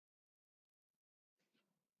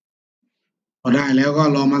พอได้แล้วก็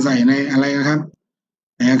ลองมาใส่ในอะไรนะครับ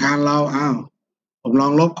ในอาคารเราผมลอ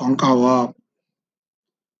งลบของเก่าออก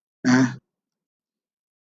นะ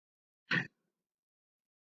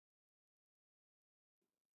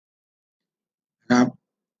ครับ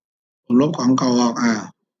ผมลบของเก่าออก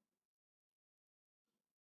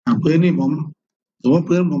พื้นนี่ผมสมมติ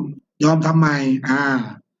พื้นผมยอมทำใหม่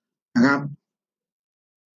นะครับ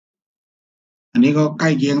อันนี้ก็ใกล้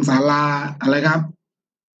เคียงศาลาอะไรครับ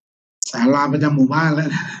ศาลาประจำหมู่บ้านแล้ว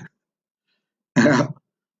นะครับ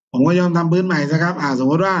ผมก็ยอมทำพื้นใหม่ซะครับสม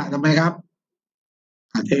มติว่าทำไมครับ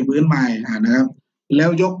เทพื้นใหม่นะครับแล้ว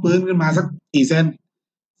ยกพื้นขึ้นมาสักกี่เซน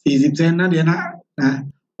40 เซนนะเดี๋ยวนะ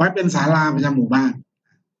ไว้เป็นศาลาประจำหมู่บ้าน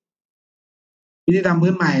วิธีทำ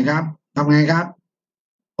พื้นใหม่ครับทำไงครับ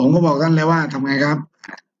ผมก็บอกท่านเลยว่าทำไงครับ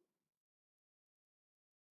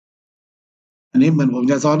อันนี้เหมือนผม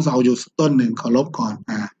จะซ้อนเสาอยู่ต้นหนึ่งขอลบก่อน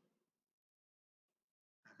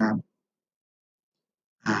ครับ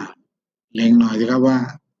เล็งหน่อยสิครับว่า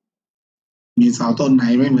มีเสาต้นไหน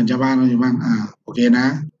ไม่เหมือนชาวบ้านเราอยู่บ้างโอเคนะ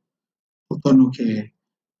ทุกต้นโอเค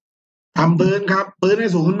ทำพื้นครับพื้นให้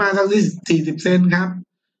สูงขึ้นมาสัก40 เซนครับ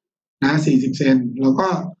40 เซนแล้วก็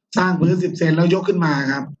สร้างพื้น10 เซนแล้วยกขึ้นมา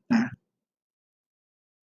ครับ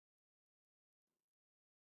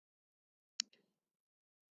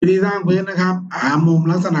วิธีสร้างพื้นนะครับหามุม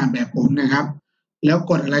ลักษณะแบบผมนะครับแล้ว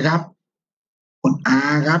กดอะไรครับกด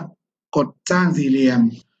R ครับกดสร้างสี่เหลี่ยม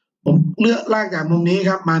ผมเลือกลากจากมุมนี้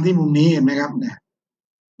ครับมาที่มุมนี้เห็นไหมครับเนี่ย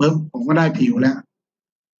ปึ๊บผมก็ได้ผิวแล้ว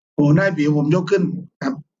ผมได้ผิวผมยกขึ้นค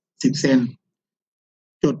รับ10 เซน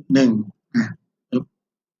1ปึ๊บ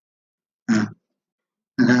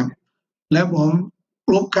นะครับแล้วผมก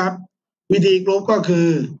รุ๊ปครับวิธีกรุ๊ปก็คือ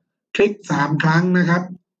คลิก3 ครั้งนะครับ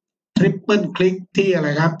ทริปเปิลคลิกที่อะไร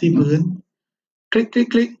ครับที่พื้นค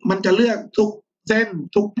ลิกมันจะเลือกทุกเส้น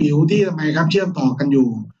ทุกผิวที่ทำไมครับเชื่อมต่อกันอยู่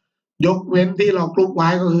ยกเว้นที่เรากรุ๊ปไว้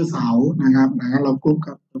ก็คือเสานะครับเรากรุ๊ปค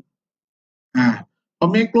รับพอ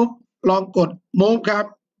มีกรุ๊ปลองกด move ครับ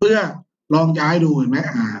เพื่อลองย้ายดูเห็นไหม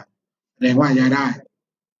แสดงว่าย้ายได้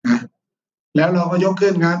นะแล้วเราก็ยก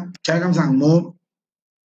ขึ้นครับใช้คำสั่ง move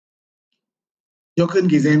ยกขึ้น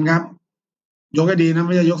กี่เซนครับยกให้ดีนะไ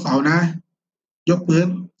ม่ใช่ยกเสานะยกพื้น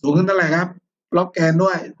สูงขึ้นเท่าไหร่ครับล็อกแกนด้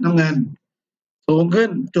วยน้ำเงินสูงขึ้น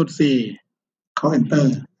4เขา enter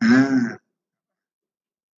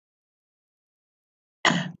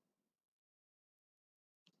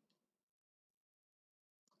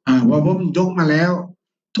พอผมยกมาแล้ว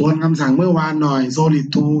ทวนคำสั่งเมื่อวานหน่อย solid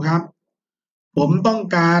tool ครับผมต้อง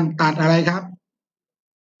การตัดอะไรครับ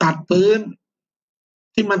ตัดพื้น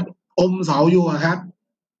ที่มันอมเสาอยู่ครับ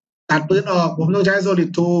ตัดพื้นออกผมต้องใช้ solid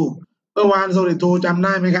tool เมื่อวาน solid tool จำไ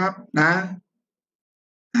ด้ไหมครับ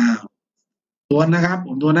ทวนนะครับผ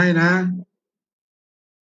มทวนให้นะ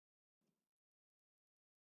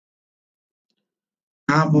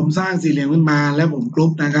ผมสร้างสี่เหลี่ยมขึ้นมาแล้วผมกรุ๊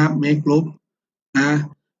ปนะครับ make group นะ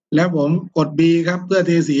แล้วผมกด B ครับเพื่อเ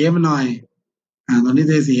ทสีให้มันหน่อยตอนนี้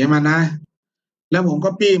เทสีให้มันนะแล้วผมก็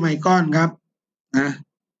ปี้ไมก้อนครับนะ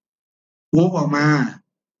มูฟออกมา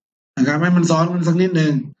นะครับให้มันซ้อนกันสักนิดห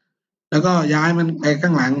นึ่งแล้วก็ย้ายมันไปข้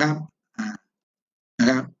างหลังครับนะ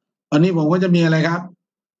ครับตอนนี้ผมก็จะมีอะไรครับ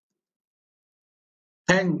แ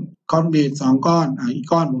ท่งคอนกรีต2 ก้อนอีก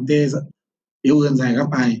ก้อนผมเทผิวอื่นใส่เข้า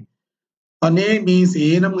ไปตอนนี้มีสี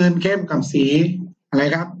น้ำเงินเข้มกับสีอะไร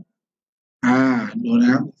ครับดูนะ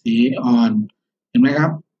ครับสีอ่อนเห็นไหมครั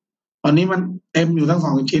บตอนนี้มันเต็มอยู่ทั้ง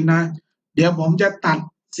2 ชิ้นนะเดี๋ยวผมจะตัด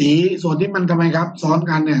สีส่วนที่มันทำไมครับซ้อน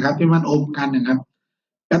กันเนี่ยครับที่มันอมกันนะครับ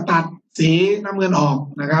จะตัดสีน้ำเงินออก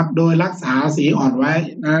นะครับโดยรักษาสีอ่อนไว้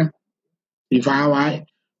นะสีฟ้าไว้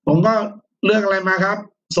ผมก็เลือกอะไรมาครับ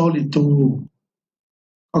solid tool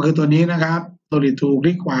ก็คือตัวนี้นะครับ solid tool ค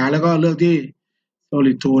ลิกขวาแล้วก็เลือกที่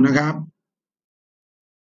solid tool นะครับ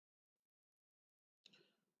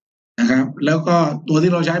แล้วก็ตัว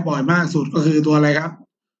ที่เราใช้บ่อยมากสุดก็คือตัวอะไรครับ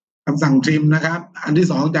คำสั่ง trim นะครับอันที่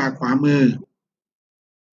สองจากขวามือ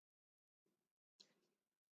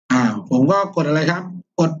ผมก็กดอะไรครับ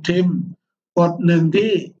กด trim กดหนึ่ง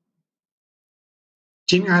ที่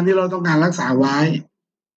ชิ้นงานที่เราต้องการรักษาไว้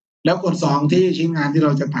แล้วกดสองที่ชิ้นงานที่เร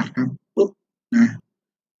าจะตัดครับปุ๊บนะ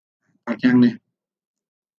ตัดยังเนี่ย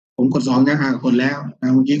ผมกดสองยังกดแล้วน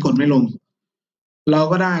ะเมื่อกี้กดไม่ลงเรา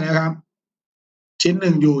ก็ได้แล้วครับชิ้นห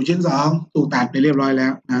นึ่งอยู่ชิ้นสองถูกตัดไปเรียบร้อยแล้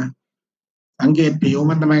วนะสังเกตผิว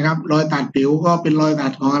มันทำไมครับรอยตัดผิวก็เป็นรอยตั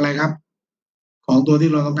ดของอะไรครับของตัว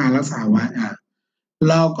ที่เราต้องการรักษาไว้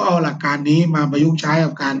เราก็เอาหลักการนี้มาประยุกต์ใช้กั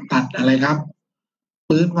บการตัดอะไรครับ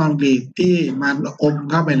พื้นคอนกรีตที่มันอม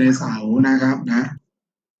เข้าไปในเสานะครับนะ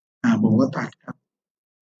ผมก็ตัดครับ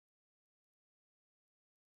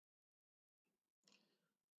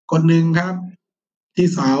กดหนึ่งครับที่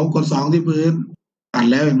เสากดสองที่พื้นตัด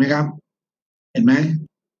แล้วเห็นไหมครับเห็นไหม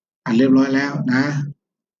ตัดเรียบร้อยแล้วนะ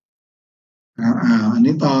ครับอัน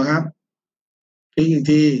นี้ต่อครับคลิกอีก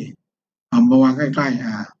ทีเอามาวางใกล้ๆ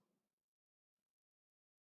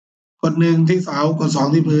กดหนึ่งที่เสากดสอง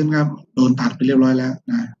ที่พื้นครับโดนตัดไปเรียบร้อยแล้ว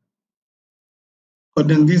นะกด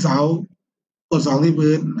หนึ่งที่เสากดสองที่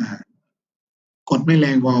พื้นกดไม่แร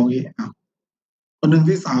งพอเมื่อกี้กดหนึ่ง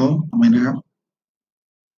ที่เสาทำไมนะครับ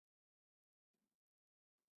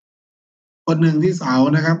กดหนึ่งที่เสา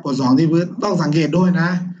นะครับกดสองที่พื้นต้องสังเกตด้วยนะ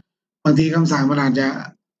บางทีคำสั่งมันอาจจะ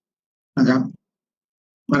นะครับ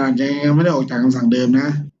มันอาจจะยังไม่ได้ออกจากคำสั่งเดิมนะ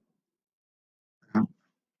ครับ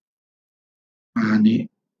อันนี้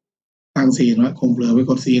ตั้งซีนไว้คงเบลอไว้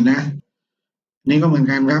กดซีนนะนี่ก็เหมือน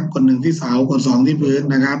กันครับกดหนึ่งที่เสากดสองที่พื้น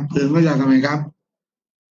นะครับพื้นก็จะทำไมครับ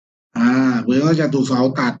พื้นก็จะถูกเสา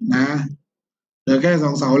ตัดนะเหลือแค่ส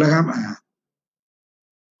องเสาแล้วครับ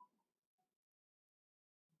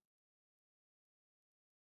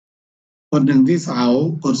กดหนึ่งที่เสา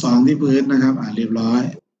กดสองที่พื้นนะครับเรียบร้อย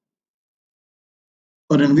ก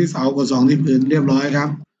ดหนึ่งที่เสากดสองที่พื้นเรียบร้อยครับ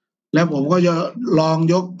แล้วผมก็จะลอง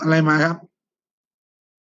ยกอะไรมาครับ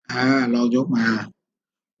ลองยกมา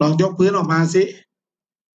ลองยกพื้นออกมาสิ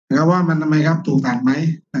นะครับว่ามันทำไมครับถูกตัดไหม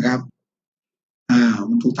นะครับ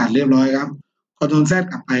มันถูกตัดเรียบร้อยครับCtrl Z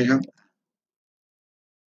กลับไปครับ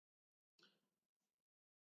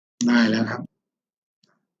ได้แล้วครับ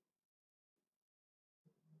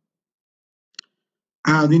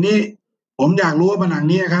ทีนี้ผมอยากรู้ว่าผนัง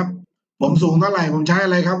นี้ครับผมสูงเท่าไหร่ผมใช้อ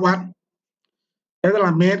ะไรครับวัดใช้ต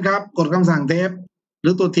ลับเมตรครับกดคำสั่งเทปหรื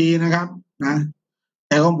อตัวทีนะครับนะแ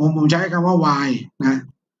ต่ของผมใช้คำว่า y นะ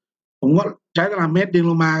ผมก็ใช้ตลับเมตรดึง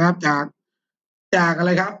ลงมาครับจากอะไ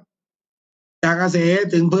รครับจากกระเส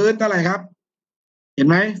ถึงพื้นเท่าไหร่ครับเห็น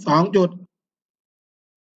ไหม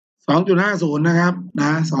2.50นะครับนะ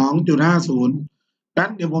2.50นั้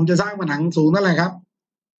นเดี๋ยวผมจะสร้างผนังสูงเท่าไหร่ครับ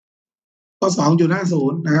ก็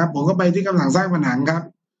2.50นะครับผมก็ไปที่คำสั่งสร้างผนังครับ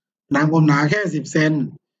ผนังผมหนาแค่10 เซน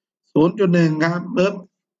0.1ครับปึ๊บ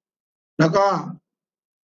แล้วก็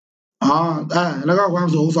แล้วก็ความ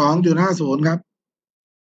สูง2.50ครับ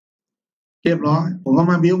เรียบร้อยผมก็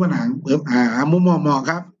มาบิ้วผนังปึ๊บมุมเหมาะ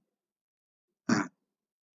ครับ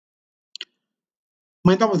ไ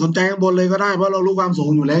ม่ต้องไปสนใจข้างบนเลยก็ได้เพราะเรารู้ความสูง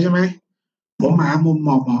อยู่แล้วใช่ไหมผมหามุมเหม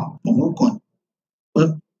าะผมก็กดปึ๊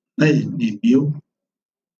บนี่บิ้ว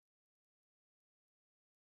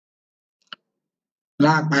ล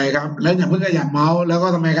ากไปครับแล้วอย่าเพิ่งขยับเมาส์แล้วก็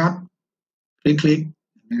ทำไมครับคลิก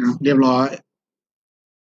นะครับเรียบร้อย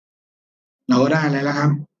เราก็ได้อะไรแล้วครั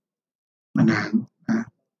บผนัง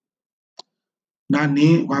ด้าน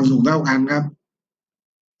นี้ความสูงเท่ากันครับ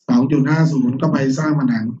2.50ก็ไปสร้างผ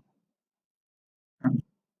นัง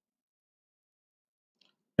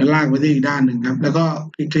แล้วลากไปที่อีกด้านหนึ่งครับแล้วก็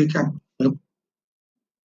คลิกครับปึ๊บ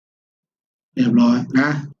เรียบร้อยนะ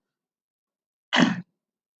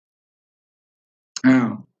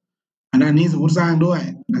อันนี้สมมติสร้างด้วย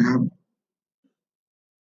นะครับ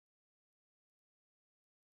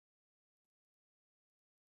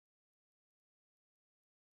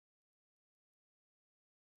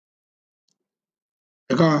แ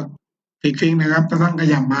ล้วก็คลิกนะครับถ้าท่านข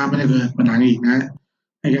ยับมาไม่ได้เกิดผนังอีกนะ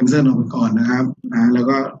ให้แคนเซิลออกไปก่อนนะครับแล้ว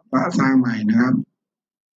ก็สร้างใหม่นะครับ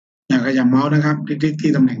อย่าขยับเมาส์นะครับคลิก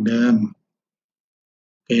ที่ตำแหน่งเดิม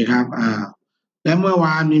โอเคครับและเมื่อว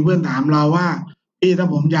านมีเพื่อนถามเราว่าพี่ถ้า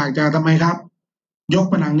ผมอยากจะทำไมครับยก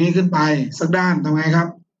ผนังนี้ขึ้นไปสักด้านทำไงครับ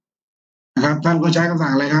นะครับท่านก็ใช้คำสั่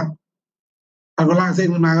งอะไรครับท่านก็ลากเส้น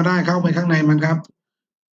ขึ้นมาก็ได้เข้าไปข้างในมันครับ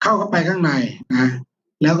เข้าไปข้างในนะ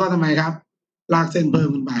แล้วก็ทำไมครับลากเส้นเพิ่ม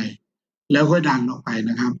ขึ้นไปแล้วค่อยดันออกไป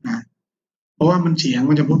นะครับนะ ราะว่ามันเฉียง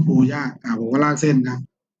มันจะพุทปูยากผมก็ลากเส้นครับ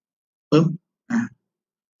ปึ๊บ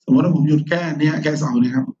สมมติว่าผมหยุดแค่เนี้ยแค่เสาเนี่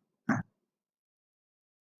ยครับ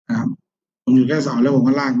ครับผมหยุดแค่เสาแล้วผม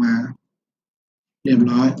ก็ลากมาเรียบ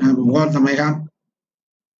ร้อยผมก็ทำไมครับ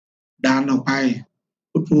ดันออกไป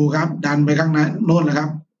พุทปูครับดันไปข้างหน้าโน้นนะครับ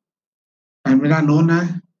ดันไปด้านโน้นนะ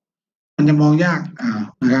มันจะมองยาก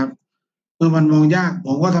นะครับเมื่อมันมองยากผ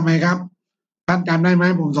มก็ทำไมครับท่านจำได้ไหม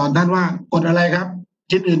ผมสอนท่านว่ากดอะไรครับ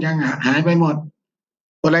ชิ้นอื่นยังหายไปหมด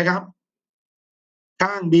กดอะไรครับ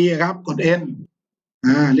ข้าง B ครับกด N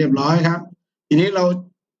เรียบร้อยครับทีนี้เรา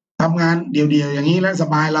ทำงานเดี่ยวๆอย่างนี้แล้วส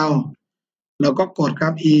บายเราก็กดครั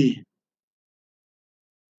บ E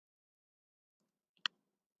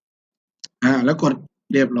แล้วกด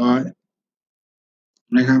เรียบร้อย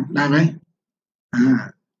นะครับได้ไหม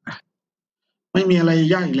ไม่มีอะไร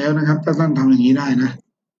ยากอีกแล้วนะครับถ้าท่านทำอย่างนี้ได้นะ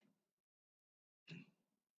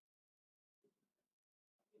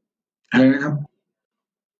อะไรนะครับ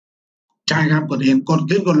ใช่ครับกด N กด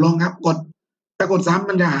ขึ้นกดลงครับกดถ้ากดซ้ำ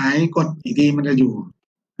มันจะหายกดอีกทีมันจะอยู่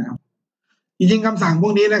นะครับจริงๆคำสั่งพว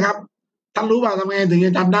กนี้นะครับท่านรู้เปล่าทำไงถึงจ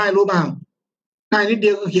ะจำได้รู้เปล่าง่ายนิดเดี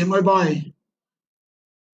ยวก็เขียนบ่อย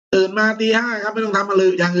ๆตื่นมาตี 5ครับไม่ต้องทำอะไร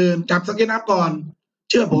อย่างอื่นจับสเก็ตอัพก่อน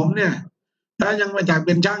เชื่อผมเนี่ยถ้ายังมาจากเ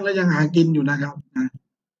ป็นช่างแล้วยังหากินอยู่นะครับ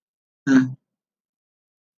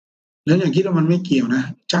แล้วอย่างคิดว่ามันไม่เกี่ยวนะ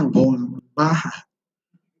ช่างโพงบ้า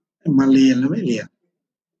มาเรียนแล้วไม่เรียน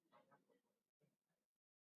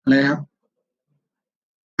อะไรครับ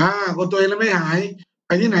คนตัวเองแล้วไม่หายไ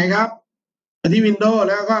ปที่ไหนครับไปที่วินโดว์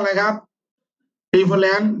แล้วก็อะไรครับรีเฟอเร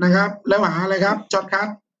นซ์นะครับแล้วหาอะไรครับช็อตคัท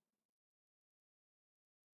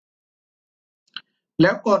แล้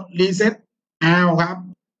วกดรีเซ็ตครับ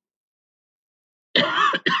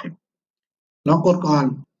ลองกดก่อน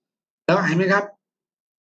แล้วหายไหมครับ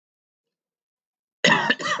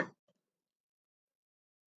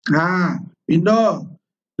วินโดว์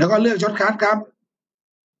แล้วก็เลือกช็อตคัทครับ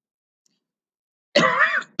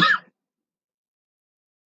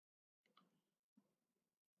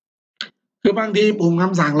คือบางทีปุ่มค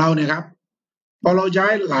ำสั่งเราเนี่ยครับพอเราใช้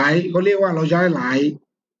หลายเขาเรียกว่าเราใช้หลาย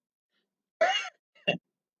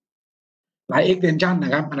extension น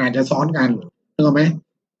ะครับมันอาจจะซ้อนกันถูกไหม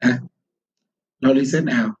เรารีเซ็ต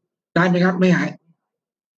ได้ไหมครับไม่หาย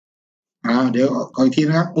เดี๋ยวขออีกที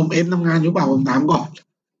นะครับปุ่ม N ทำงานอยู่เปล่าผมถามก่อน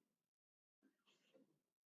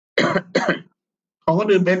ของคน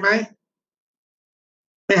อื่นเป็นไหม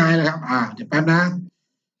ไม่หายเลยครับเดี๋ยวแป๊บนะ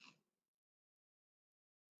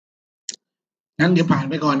งั้นเดี๋ยวผ่าน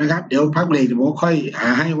ไปก่อนนะครับเดี๋ยวพักเบรกเดี๋ยวผมค่อยหา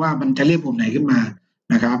ให้ว่ามันจะเรียกปุ่มไหนขึ้นมา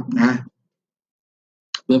นะครับ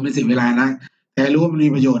เพื่อไม่เสียเวลานะแต่รู้ว่ามันมี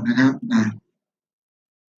ประโยชน์นะครับ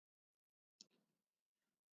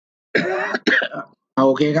โ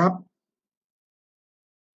อเคครับ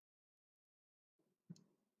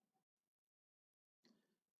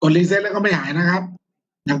กดรีเซ็ตแล้วก็ไม่หายนะครับ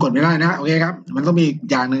ยังกดไม่ได้นะโอเคครับมันต้องมี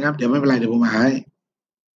อย่างหนึ่งครับเดี๋ยวไม่เป็นไรเดี๋ยวผมหาให้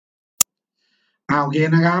โอเค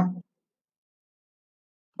นะครับ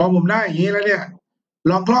พอผมได้อย่างนี้แล้วเนี่ย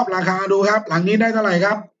ลองครอบราคาดูครับหลังนี้ได้เท่าไหร่ค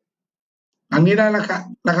รับหลังนี้ได้รา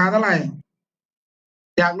คาเท่าไหร่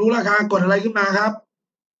อยากรู้ราคากดอะไรขึ้นมาครับ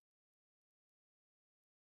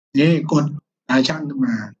นี่กดช่างขึ้นม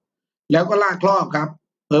าแล้วก็ลากครอบครับ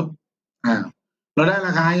ปึ๊บเราได้ร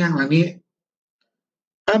าคาอย่างหลังนี้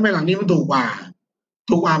ไม่หลังนี้มันถูกกว่าเ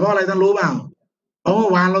พราะอะไรท่านรู้เปล่าเพราะเมื่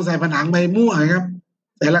อวานเราใส่ผนังไปมั่วครับ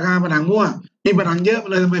ใส่ราคาผนังมั่วนี่ผนังเยอะมั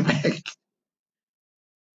นเลยทำไมแพง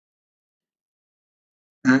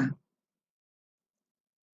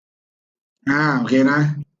โอเคนะ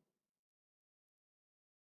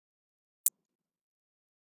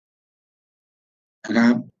ครั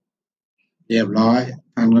บเรียบร้อย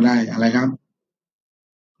ท่านก็ได้อะไรครับ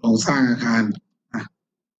โครงสร้างอาคาร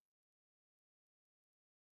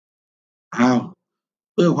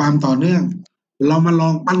เพื่อความต่อเนื่องเรามาลอ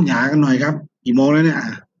งปั้นหยากันหน่อยครับกี่โมงแล้วเนี่ย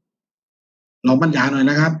ลองปั้นหยาหน่อย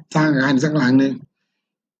นะครับสร้างอาคารสักหลังหนึ่ง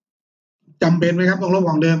จำเป็นไหมครับต้องลบ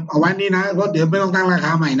ของเดิมเอาไว้นี่นะเพราะเดี๋ยวไม่ต้องตั้งราค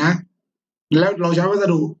าใหม่นะแล้วเราใช้วัส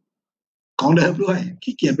ดุของเดิมด้วย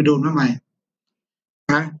ขี้เกียจไปดูมาใหม่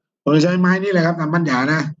ผมใช้ไม้นี่แหละครับทำปั้นหยา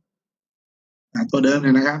นะตัวเดิมเ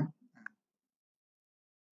นี่ยนะครับ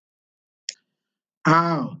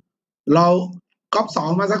เราก๊อป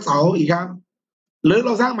2มาสักเสาอีกครับหรือเร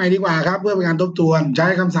าสร้างใหม่ดีกว่าครับเพื่อเป็นการทบทวนใช้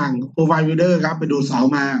คำสั่ง Profile Builder ครับไปดูเสา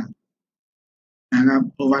มานะครับ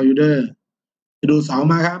Profile Builder ไปดูเสา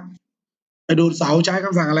มาครับไปดูเสาใช้ค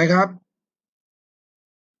ำสั่งอะไรครับ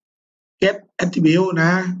get attribute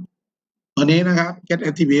ตัวนี้นะครับ get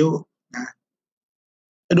attribute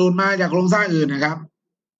ไปดูมาจากโครงสร้างอื่นนะครับ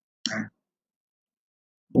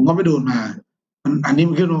ผมก็ไปดูมาอันนี้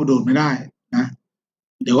มันขึ้นมาดูดไม่ได้นะ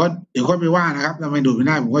เดี๋ยวค่อยไปว่านะครับทำไมดูดไม่ไ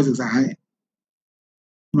ด้ผมก็ศึกษาให้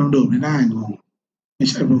มันดูดไม่ได้งงไม่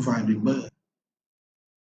ใช่ Profile Member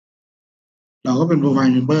เราก็เป็น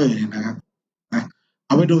Profile Member เนี่ยนะครับเ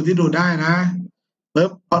อาไปดูที่ดูดได้นะปึ๊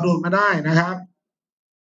บพอดูดมาได้นะครับ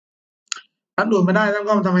ถ้าดูดมาได้ท่าน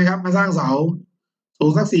ก็ทำไมครับมาสร้างเสาสู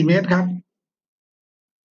งสัก4 เมตรครับ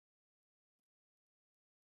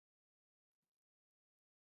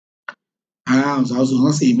เสาสูง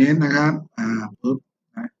สัก4 เมตรนะครับปึ๊บ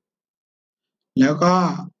แล้วก็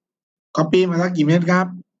copy มาสักกี่เมตรครับ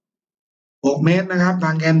6 เมตรนะครับท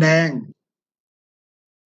างแกนแดง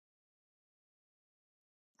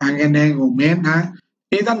6 เมตรนะ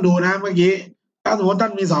นี่ท่านดูนะเมื่อกี้ถ้าสมมติท่า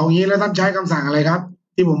นมีเสาอย่างนี้แล้วท่านใช้คำสั่งอะไรครับ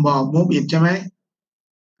ที่ผมบอก move it ใช่ไหม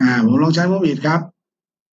ผมลองใช้ move it ครับ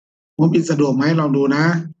move it สะดวกไหมลองดูนะ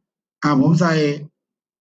ผมใส่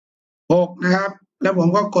6นะครับแล้วผม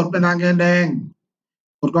ก็กดไปทางแกนแดง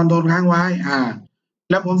กดคอนโทรลค้างไว้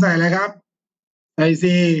แล้วผมใส่อะไรครับใส่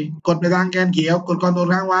4กดไปทางแกนเขียวกดคอนโทรล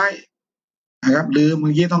ค้างไว้นะครับลืมเมื่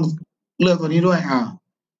อกี้ต้องเลือกตัวนี้ด้วย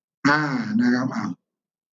นะครับ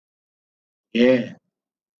โอเค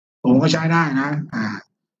ผมก็ใช้ได้นะ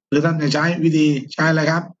หรือท่านจะใช้วิธีใช้อะไร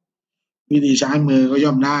ครับวิธีใช้มือก็ย่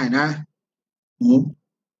อมได้นะ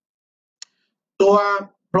ตัว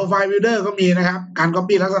Profile Builder ก็มีนะครับการ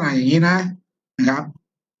Copy ลักษณะอย่างนี้นะครับ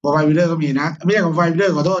Profile Builder ก็มีนะไม่ใช่ Profile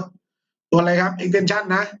Builder ขอโทษตัวอะไรครับ Extension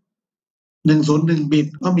นะ101 บิต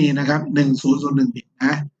ก็มีนะครับ1001 บิตน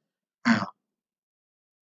ะ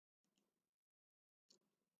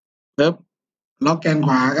ปึ๊บล็อกแกนข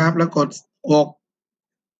วาครับแล้วกดอก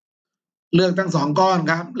เลือกทั้ง2 ก้อน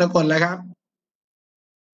ครับแล้วกดอะไรครับ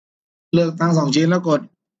เลือกทั้ง2 ชิ้นแล้วกด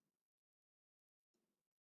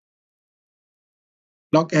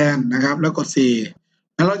ล็อกแกนนะครับแล้วกด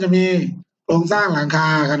4แล้วเราจะมีโครงสร้างหลังคา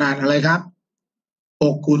ขนาดอะไรครับ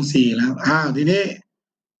6x4แล้วทีนี้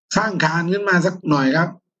สร้างคานขึ้นมาสักหน่อยครับ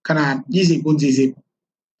ขนาด20x40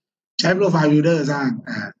ใช้ Profile Builder สร้าง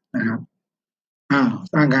นะครับ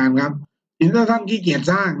สร้างคานครับทีนี้ถ้าท่านขี้เกียจ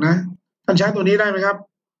สร้างนะท่านใช้ตัวนี้ได้ไหมครับ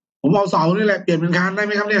ผมเอาเสานี่แหละเปลี่ยนเป็นคานได้ไห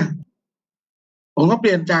มครับเนี่ยผมก็เป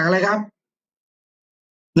ลี่ยนจากอะไรครับ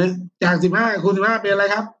จาก15x15เป็นอะไร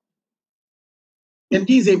ครับเป็น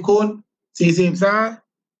20x40ซะ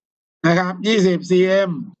นะครับ20 cm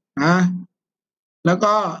นะแล้ว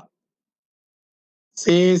ก็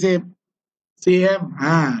40 cm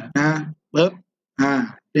นะปึ๊บ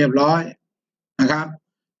เรียบร้อยนะครับ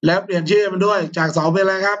แล้วเปลี่ยนชื่อมันด้วยจากเสาเป็นอะ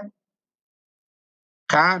ไรครับ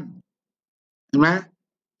คานเห็นไหม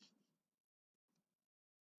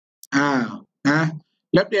นะ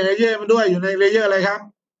แล้วเปลี่ยนเลเยอร์มันด้วยอยู่ในเลเยอร์อะไรครับ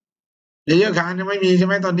เลเยอร์คานยังไม่มีใช่ไ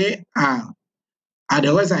หมตอนนี้เดี๋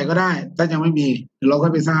ยวค่อยใส่ก็ได้ถ้ายังไม่มีเดี๋ยวเราค่อ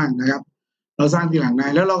ยไปสร้างนะครับเราสร้างทีหลังได้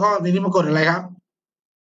แล้วเราก็ทีนี้มากดอะไรครับ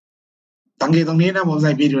สังเกตตรงนี้นะผมใ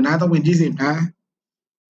ส่ผิดอยู่นะต้องเป็น20นะ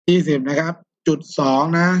20นะครับจุด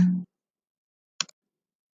 2นะ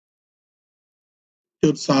จุ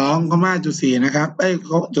ด 2จุด 4นะครับ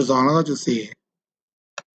จุด 2แล้วก็จุด 4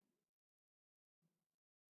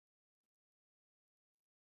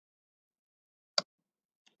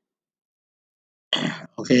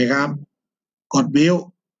โอเคครับกดบิว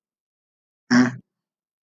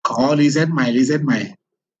ขอรีเซ็ตใหม่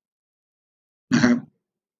นะครับ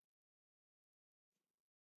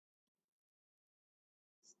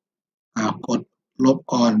กดลบ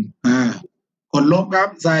ก่อนกดลบครับ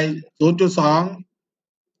ใส่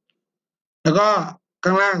0.2แล้วก็ข้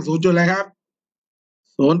างล่าง0จุดอะไรครับ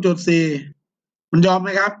0.4มันยอมไหม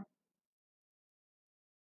ครับ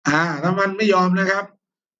ถ้ามันไม่ยอมนะครับ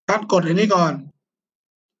ท่านกดอันนี้ก่อน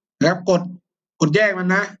นะครับกดแยกมัน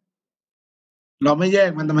นะเราไม่แยก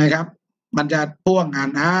มันทำไมครับมันจะพ่วงกัน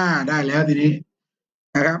ได้แล้วทีนี้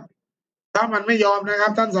นะครับถ้ามันไม่ยอมนะครั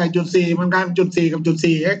บท่านใส่จุด 4มันกลายเป็นจุด 4กับจุด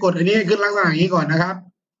 4ให้กดอันนี้ขึ้นลักษณะอย่างนี้ก่อนนะครับ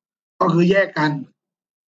ก็คือแยกกัน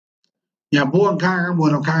อย่าพ่วงข้างข้างบ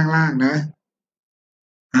นกับข้างล่างนะ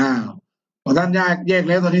พอท่านแยก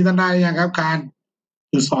แล้วตอนนี้ท่านได้ยังครับคาน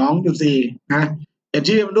จุด 2จุด 4นะเปลี่ยน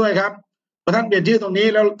ชื่อมันด้วยครับพอท่านเปลี่ยนชื่อตรงนี้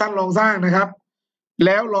แล้วท่านลองสร้างนะครับแ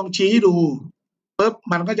ล้วลองชี้ดูปุ๊บ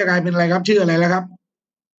มันก็จะกลายเป็นอะไรครับชื่ออะไรแล้วครับ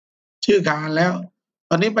ชื่อคานแล้ว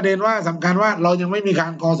ตอนนี้ประเด็นว่าสำคัญว่าเรายังไม่มีคา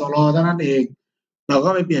นกสรเท่านั้นเองเราก็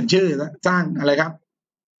ไปเปลี่ยนชื่อสร้างอะไรครับ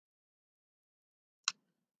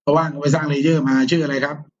เพราะว่าไปสร้างเลเยอร์มาชื่ออะไรค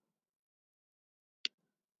รับ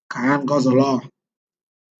คานกสร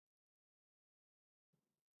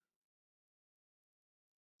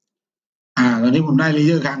ตอนนี้ผมได้เลเ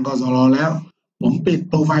ยอร์คานกสรแล้วผมปิด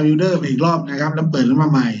Profile Builder ไปอีกรอบนะครับแล้วเปิดขึ้นม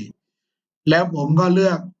าใหม่แล้วผมก็เลื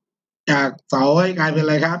อกจากเสาให้กลายเป็นอะ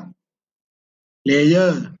ไรครับเลเยอ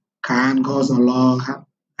ร์คานกสรครับ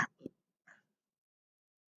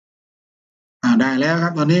ได้แล้วครั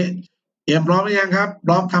บตอนนี้เตรียมพร้อมหรือยังครับพ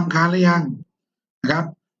ร้อมทำคานหรือยังนะครับ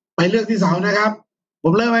ไปเลือกที่เสานะครับผ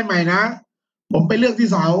มเริ่มใหม่นะผมไปเลือกที่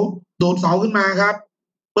เสาโดดเสาขึ้นมาครับ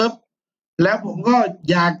ปึ๊บแล้วผมก็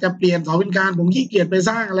อยากจะเปลี่ยนเสาเป็นคานผมขี้เกียจไป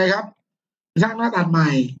สร้างอะไรครับสร้างหน้าตัดใหม่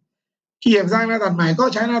ขี้เกียจสร้างหน้าตัดใหม่ก็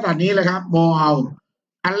ใช้หน้าตัดนี้เลยครับโมเอา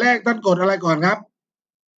อันแรกท่านกดอะไรก่อนครับ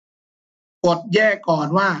กดแยกก่อน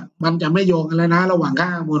ว่ามันจะไม่โยงกันแล้วนะระหว่างข้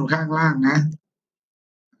างบนข้างล่างนะ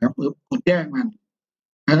ครับปึ๊บกดแยกมัน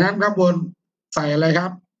ดังนั้นข้างบนใส่อะไรครั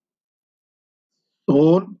บ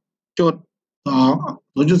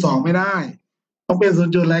0.2 0.2ไม่ได้ต้องเป็น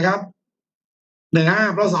0 อะไรครับ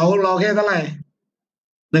15เพราะเสาเราแค่เท่าไหร่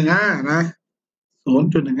15นะ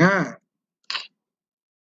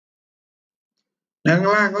0.15แล้วข้า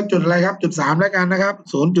งล่างก็จุดอะไรครับจุด3แล้วกันนะครับ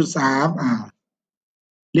0.3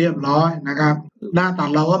เรียบร้อยนะครับหน้าตัด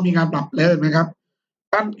เราก็มีการปรับแล้วเห็นไหมครับ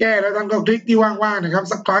ท่านแก้แล้วท่านก็คลิกที่ว่างๆนะครับ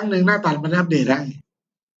สักครั้งหนึ่งหน้าตัดมันอัปเดตได้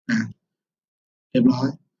เรียบร้อย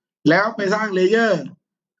แล้วไปสร้างเลเยอร์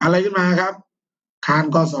อะไรขึ้นมาครับคาน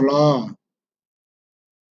กสล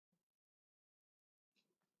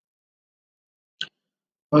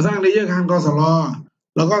พอสร้างเลเยอร์คานกสล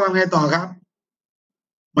เราก็ทำไงต่อครับ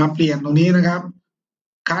มาเปลี่ยนตรงนี้นะครับ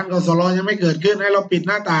คานกสลยังไม่เกิดขึ้นให้เราปิดห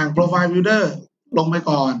น้าต่าง Profile Builder ลงไป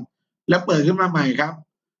ก่อนแล้วเปิดขึ้นมาใหม่ครับ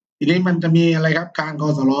ทีนี้มันจะมีอะไรครับคานก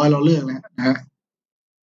สลเราเลือกแล้ว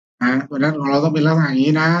เพราะนั้นของเราต้องเป็นลักษณะอย่าง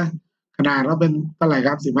นี้นะขนาดก็เป็นเท่าไหร่ค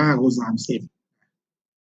รับ15x30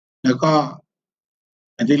แล้วก็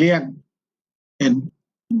แมทเทียลเป็น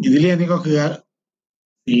แมทเทียลนี่ก็คือ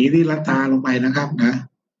สีที่ลัดตาลงไปนะครับนะ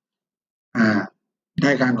ไ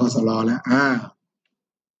ด้การกสลแล้ว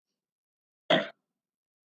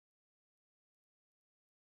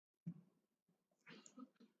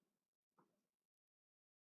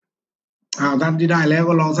ท่านที่ได้แล้ว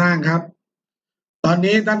ก็ลองสร้างครับตอน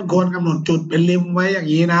นี้ท่านควรกำหนดจุดเป็นริมไว้อย่าง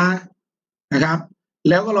นี้นะครับ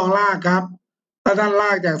แล้วก็ลองลากครับถ้าท่านล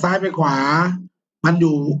ากจากซ้ายไปขวามันอ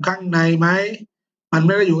ยู่ข้างในไหมมันไ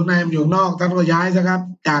ม่ได้อยู่ข้างในมันอยู่นอกท่านก็ย้ายซะครับ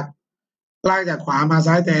จากลากจากขวามา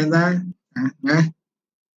ซ้ายแทนนะ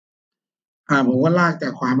ผมก็ลากจา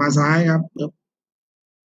กขวามาซ้ายครับ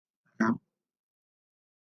ครับ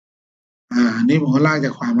อันนี้ผมก็ลากจ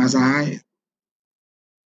ากขวามาซ้าย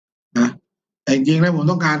นะแต่จริงๆแล้วผม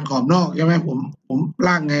ต้องการขอบนอกใช่ไหมผมล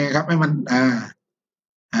ากไงครับให้มัน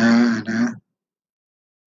นะ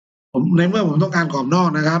ผมในเมื่อผมต้องการขอบนอก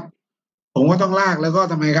นะครับผมก็ต้องลากแล้วก็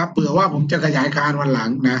ทำไมครับเผื่อว่าผมจะขยายคานวันหลั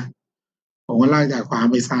งนะผมก็ลากจากขวา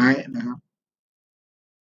ไปซ้ายนะครับ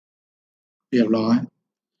เรียบร้อย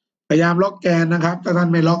พยายามล็อกแกนนะครับถ้าท่าน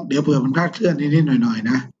ไม่ล็อกเดี๋ยวเผื่อมันคลาดเคลื่อนนิดๆหน่อยๆ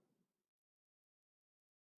นะ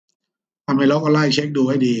ถ้าไม่ล็อกก็ไล่เช็คดู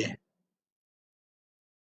ให้ดี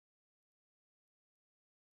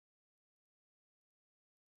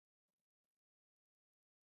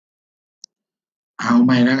เอาให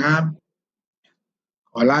ม่นะครับ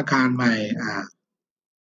ขอลากคานใหม่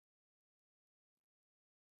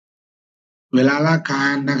เวลาลากคา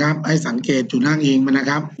นนะครับให้สังเกตจุดอ้างอิงมันนะ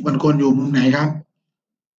ครับมันควรอยู่มุมไหนครับ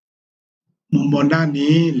มุมบนด้าน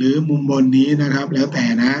นี้หรือมุมบนนี้นะครับแล้วแต่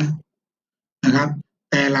นะครับ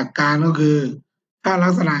แต่หลักการก็คือถ้าลั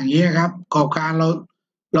กษณะอย่างนี้ครับขอบคานเ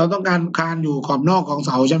ราต้องการคานอยู่ขอบนอกของเ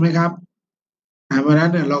สาใช่ไหมครับเพราะฉะนั้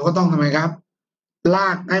นเนี่ยเราก็ต้องทำไมครับลา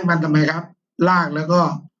กให้มันทำไมครับลากแล้วก็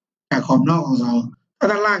จากขอบนอกของเสาถ้า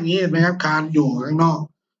ท่านลากอย่างนี้เห็นไหมครับคานอยู่ข้างนอก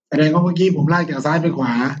แสดงว่าเมื่อกี้ผมลากจากซ้ายไปขว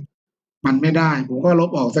ามันไม่ได้ผมก็ลบ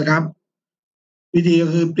ออกซะครับวิธีก็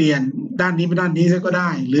คือเปลี่ยนด้านนี้ไปด้านนี้ซะก็ได้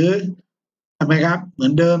หรือทำไมครับเหมือ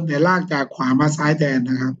นเดิมแต่ลากจากขวามาซ้ายแทน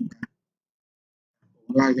นะครับผ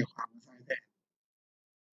มลากจากขวามาซ้ายแทน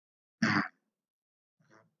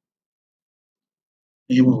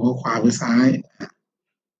นี่ผมก็ขวาไปซ้าย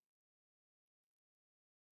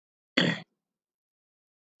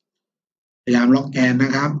พยายามล็อกแกนน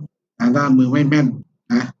ะครับถ้ามือไม่แม่น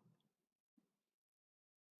นะ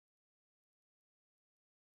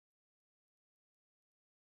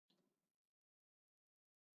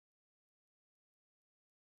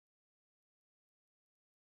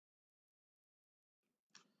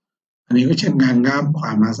อันนี้ก็เช่นกันครับขว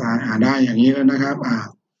ามาซ้ายได้อย่างนี้แล้วนะครับ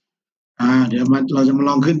เดี๋ยวเราจะมาล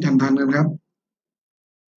องขึ้นจันทันกันครับ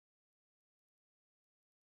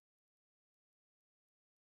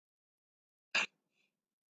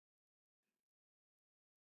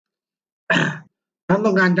ท่าน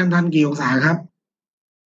ต้องการจันทันกี่องศาครับ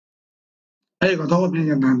ขอโทษเป็น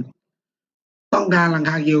จันทันต้องการหลัง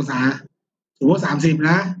คากี่องศาสมมติ30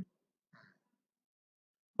นะ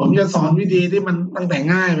ผมจะสอนวิธีที่มันตั้งแต่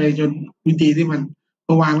ง่ายไปจนวิธีที่มันเ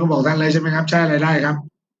มื่อวานก็บอกท่านเลยใช่ไหมครับใช่อะไรได้ครับ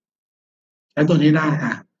ใช้ตัวนี้ได้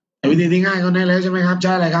แต่วิธีที่ง่ายก็ได้แล้วใช่ไหมครับใ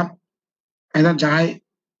ช่อะไรครับ ให้ท่านใช้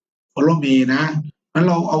follow me นะงั้นเ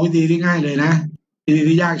ราเอาวิธีที่ง่ายเลยนะวิธี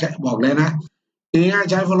ที่ยากใช้บอกเลยนะวิธีง่าย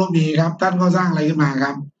ใช้ follow me ครับท่านก็สร้างอะไรขึ้นมาค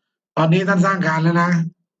รับตอนนี้ท่านสร้างคานแล้วนะ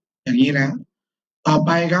อย่างนี้นะต่อไ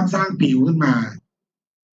ปครับสร้างผิวขึ้นมา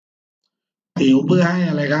ผิวเพื่อให้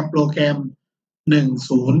อะไรครับโปรแกรม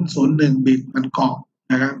1001บิตมันเกาะ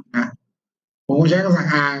นะครับนะผมก็ใช้คำสั่ง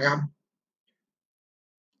R ครับ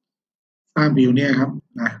สร้างผิวเนี่ยครับ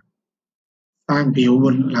นะสร้างผิวบ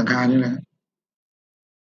นหลังคานี่แหละ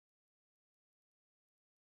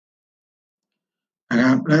นะค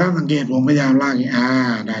รับแล้วถ้าสังเกตผมพยายามลากอย่า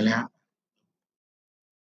งได้แล้ว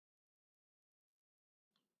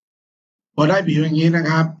พอได้ผิวอย่างนี้นะ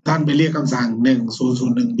ครับท่านไปเรียกคำสั่ง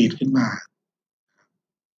1001บิตขึ้นมา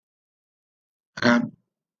นะครับ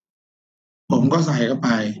ผมก็ใส่เข้าไป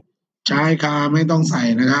ใช้คาไม่ต้องใส่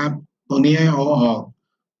นะครับตรงนี้ให้เอาออก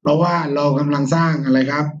เพราะว่าเรากำลังสร้างอะไร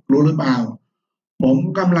ครับรู้หรือเปล่าผม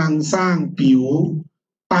กำลังสร้างผิว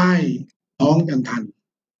ใต้ท้องจันทัน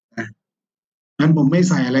นะนั้นผมไม่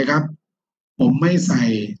ใส่อะไรครับผมไม่ใส่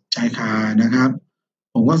ชายคานะครับ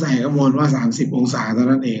ผมก็ใส่ข้างบนว่า30องศาเท่า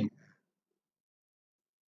นั้นเอง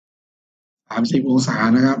30องศา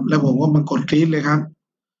นะครับแล้วผมก็มากดคลิกเลยครับ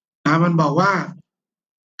มันบอกว่า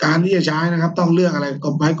การที่จะใช้นะครับต้องเลือกอะไรก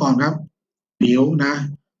ดไว้ก่อนครับผิวนะ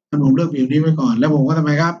ถ้าผมเลือกผิวนี้ไว้ก่อนแล้วผมก็ทำไ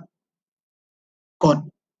มครับกด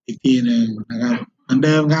อีกทีหนึ่งนะครับเหมือนเ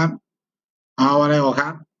ดิมครับเอาอะไรออกครั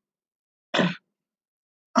บ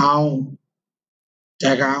เอาแจ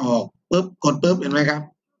กาออกปุ๊บกดปุ๊บเห็นไหมครับ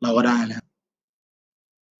เราก็ได้แล้ว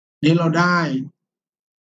นี่เราได้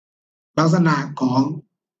ลักษณะของ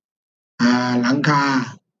หลังคา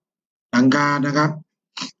นะครับ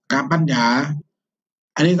การปั้นหยา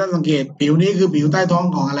อันนี้ท่านสังเกตผิวนี้คือผิวใต้ท้อง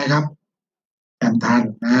ของอะไรครับจันทัน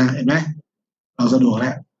เห็นไหมเราสะดวกแ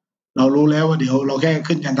ล้วเรารู้แล้วว่าเดี๋ยวเราแค่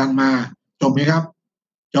ขึ้นจันทันมาจบไหมครับ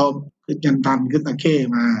จบขึ้นจันทันขึ้นตะเข้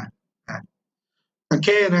มาตะเ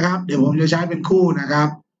ข้นะครับเดี๋ยวผมจะใช้เป็นคู่นะครับ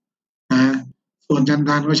นะส่วนจัน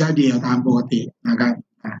ทันก็ใช้เดี่ยวตามปกตินะครับ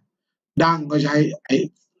ดั้งก็ใช้ไอ้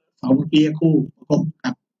สองเกียร์คู่ประกบกั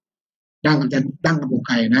บดั้งกับดั้งกับอก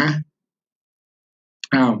ไก่นะ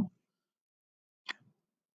อ้าว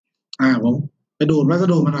ผมไปดูดวัส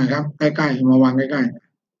ดุมาหน่อยครับใกล้ๆมาวางใกล้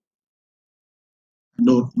ๆ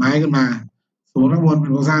ดูดไม้ขึ้นมาสมมติข้างบนเป็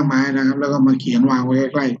นโครงสร้างไม้นะครับแล้วก็มาเขียนวางไว้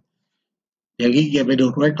ใกล้ๆเดี๋ยวขี้เกียจไปดู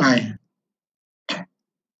ดไว้ไกล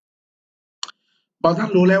พอท่าน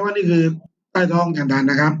รู้แล้วว่านี่คือใต้ท้องจันทัน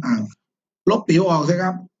นะครับลบผิวออกสิค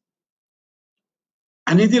รับ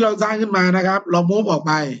อันนี้ที่เราสร้างขึ้นมานะครับเรามูฟออกไ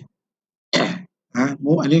ป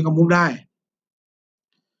มูฟอันนี้ก็มูฟได้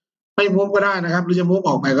ไม่มูฟก็ได้นะครับหรือจะมูฟ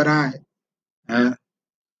ออกไปก็ได้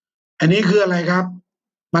อันนี้คืออะไรครับ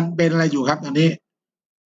มันเป็นอะไรอยู่ครับตอนนี้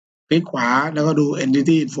คลิกขวาแล้วก็ดู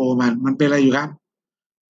entity info มันเป็นอะไรอยู่ครับ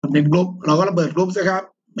มันเป็นกลุ่มเราก็ระเบิดกลุ่มสิครับ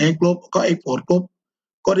make กลุ่มก็ export กลุ่ม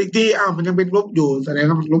กดอีกทีมันยังเป็นกลุ่มอยู่แสดง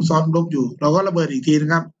ว่ามันกลุ่มซ้อนกลุ่มอยู่เราก็ระเบิดอีกทีน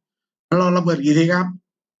ะครับแล้วเราระเบิดกี่ทีครับ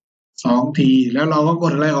2 ทีแล้วเราก็ก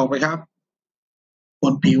ดอะไรออกไปครับก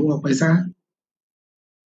ดผิวออกไปซะ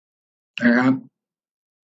นะครับ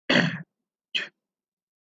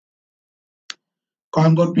ก่อน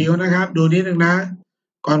กดผิวนะครับดูนิดนึงนะ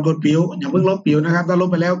ก่อนกดผิวอย่าเพิ่งลบผิวนะครับถ้าลบ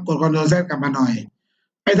ไปแล้วกด Ctrl Z กลับมาหน่อย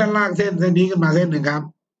ให้ท่านลากเส้นนี้ขึ้นมาเส้นหนึ่งครับ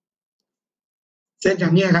เส้นอย่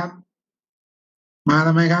างนี้ครับมาท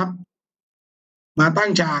ำไมครับมาตั้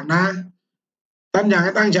งฉากนะท่านอยากใ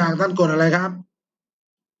ห้ตั้งฉากท่านกดอะไรครับ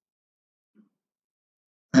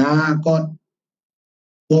กด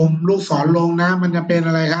ปุ่มลูกศรลงนะมันจะเป็น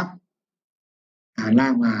อะไรครับลา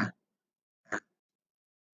กมา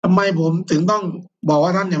ทำไมผมถึงต้องบอกว่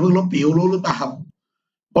าท่านอย่าเพิ่งลบผิวรู้หรือเปล่า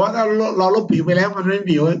เพราะว่าถ้าเราลบผิวไปแล้วมันไม่มี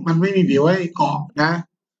ผิวให้เกาะนะ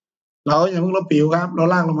เราอย่าเพิ่งลบผิวครับเรา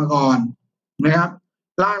ลากลงมาก่อนนะครับ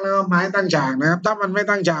ลากแล้วไม้ตั้งฉากนะครับถ้ามันไม่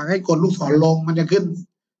ตั้งฉากให้กดลูกศรลงมันจะขึ้น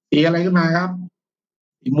สีอะไรขึ้นมาครับ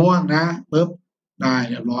สีม่วงนะปึ๊บได้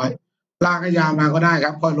เรียบร้อยลากให้ยาวมาก็ได้ค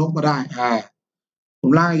รับค่อยลบก็ได้ผ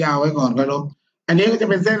มลากยาวไว้ก่อนค่อยลบอันนี้ก็จะ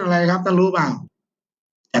เป็นเส้นอะไรครับท่านรู้เปล่า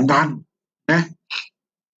จันทันนะ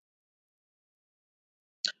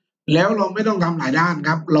แล้วเราไม่ต้องทำหลายด้านค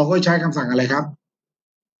รับเราก็ใช้คำสั่งอะไรครับ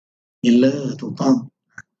มิลเลอร์ถูกต้อง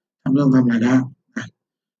ไม่ต้องทำหลายด้าน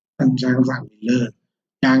ท่านใช้คำสั่งมิลเลอร์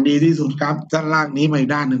อย่างดีที่สุดครับท่านลากนี้มาอีก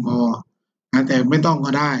ด้านหนึ่งพอแต่ไม่ต้อง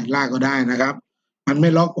ก็ได้ลากก็ได้นะครับมันไม่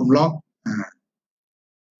ล็อกผมล็อก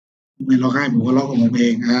ไม่ล็อกให้ผมก็ล็อกของผมเอ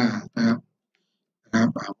งนะครับ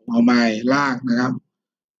ผมเอาไม้ลากนะครับ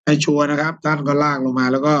ให้ชัวร์นะครับท่านก็ลากลงมา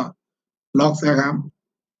แล้วก็ล็อกซะครับ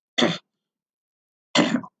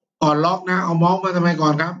ก่อนล็อกนะเอาเมาส์มาทำไมก่อ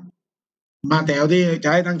นครับมาแถวที่จะ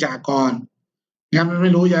ให้ตั้งฉากก่อนงั้นมันไ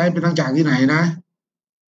ม่รู้จะให้ไปตั้งฉากที่ไหนนะ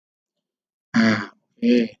โอเค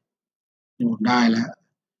นี่ผมได้แล้ว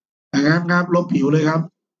ดังนั้นครับลบผิวเลยครับ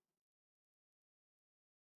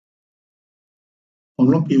ผม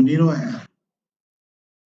ลบผิวนี้ด้วย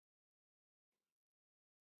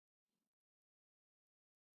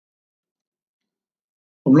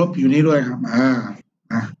ผมลบผิวนี้ด้วยครับอ่า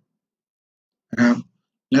นะครับ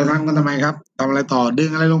แล้วท่านก็ทำไมครับทำอะไรต่อดึง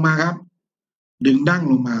อะไรลงมาครับ ดึงดั้ง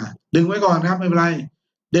ลงมา ดึงไว้ก่อนครับไม่เป็นไร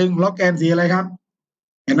ดึงล็อกแกนสีอะไรครับ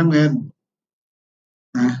แกนน้ำเงิน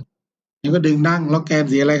นะแล้วก็ดึงดั้งล็อกแกน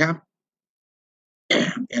สีอะไรครับ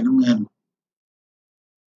แกนน้ำเงิน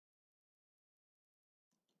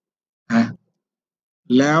นะ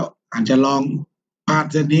แล้วอาจจะลองพาด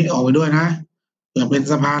เส้นนี้ออกไปด้วยนะเผื่อเป็น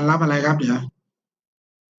สะพานรับอะไรครับเดี๋ยว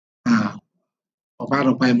อ่าพอพาดอ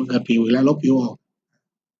อกไปมันเกิดผิวอีกแล้วลบผิวออก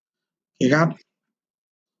โอเคครับ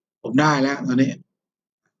ผมได้แล้วตอนนี้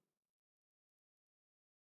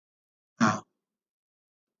อ่า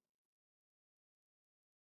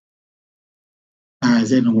ได้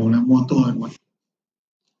เส้นของผมแล้วม้วนตัวหมด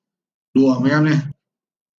ดูออกไหมครับเนี่ย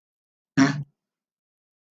นะ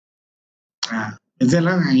อ่าเป็นเส้น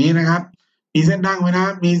ลักษณะอย่างนี้นะครับมีเส้นดั้งไว้นะ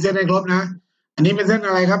มีเส้นให้ครบนะอันนี้เป็นเส้นอ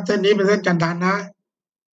ะไรครับเส้นนี้เป็นเส้นจันทันนะ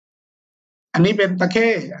อันนี้เป็นตะเข้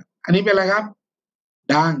อันนี้เป็นอะไรครับ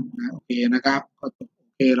ดั้งโอเคนะครับก็โอ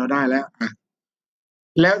เคเราได้แล้ว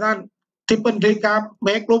แล้วท่านทริปเปิลทริกครับเม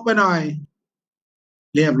คกรุ๊ปไปหน่อย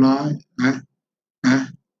เรียบร้อยนะนะ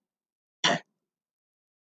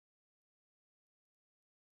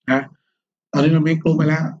นะตอนนี้เราเมคกรุ๊ปไป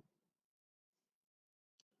แล้ว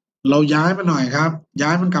เราย้ายมาหน่อยครับย้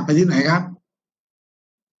ายมันกลับไปที่ไหนครับ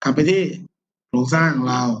กลับไปที่โครงสร้างของ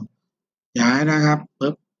เราย้ายนะครับ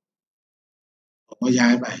ปึ๊บผมก็ย้า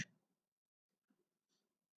ยไป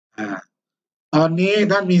อ่าตอนนี้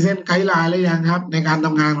ท่านมีเส้นไกด์ไลน์หรือยังครับในการท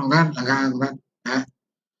ำงานของท่านหลักการของท่านนะ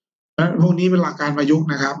และพวกนี้เป็นหลักการประยุกต์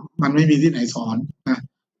นะครับมันไม่มีที่ไหนสอนนะ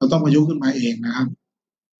เราต้องประยุกต์ขึ้นมาเองนะครับ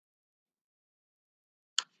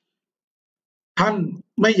ท่าน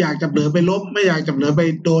ไม่อยากจะเผลอไปลบไม่อยากจะเผลอไป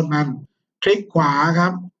โดนมันคลิกขวาครั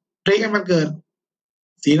บคลิกให้มันเกิด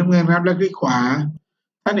สีน้ำเงินครับแล้วคลิกขวา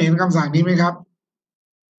ท่านเห็นคำสั่งนี้ไหมครับ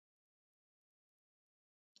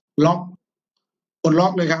ล็อกกดล็อ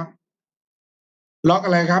กเลยครับล็อกอ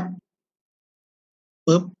ะไรครับ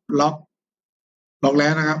ปึ๊บล็อกล็อกแล้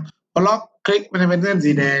วนะครับพอล็อกคลิกมันจะเป็นเส้น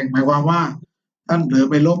สีแดงหมายความว่าท่านเผลอ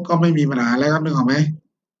ไปลบก็ไม่มีปัญหาแล้วครับนึกออกไหม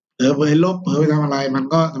เผลอไปลบเผลอไปทำอะไรมัน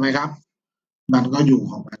ก็ทำไมครับมันก็อยู่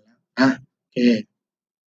ของมันแล้วนะโอเค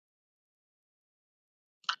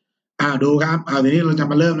ดูครับทีนี้เราจะ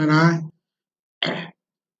มาเริ่มแล้วนะ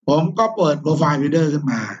ผมก็เปิดโปรไฟล์ Builder ขึ้น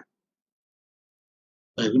มา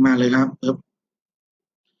เปิดขึ้นมาเลยครับปึ๊บ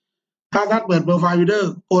ถ้าท่านเปิดโปรไฟล์ Builder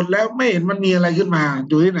กดแล้วไม่เห็นมันมีอะไรขึ้นมา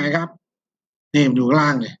อยู่ที่ไหนครับนี่มันอยู่ข้างล่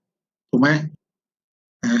างเลยถูกไหม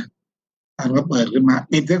ท่านก็เปิดขึ้นมา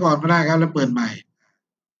ปิดซะก่อนก็ได้ครับแล้วเปิดใหม่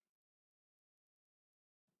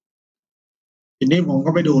ทีนี้ผม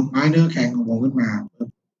ก็ไปดูดไม้เนื้อแข็งของผมขึ้นมา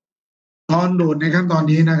ตอนดูดในขั้นตอน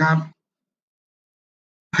นี้นะครับ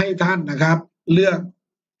ให้ท่านนะครับเลือก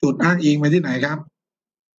จุดอ้างอิงไปที่ไหนครับ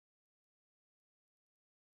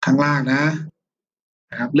ข้างล่างนะ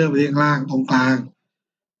ครับเลือกไปที่ข้างล่างตรงกลาง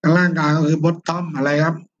ข้างล่างกลางก็คือบอททอมอะไรค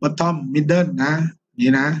รับบอททอมมิดเดิลนะนี่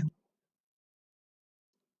นะ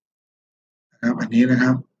ครับอันนี้นะค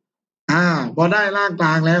รับพอได้ล่างกล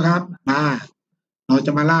างแล้วครับเราจ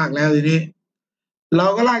ะมาลากแล้วทีนี้เรา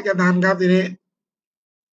ก็ลากจันทันครับทีนี้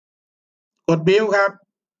กดบิวครับ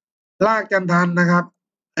ลากจันทันนะครับ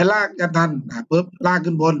ไอ้ลากจันทันปุ๊บลาก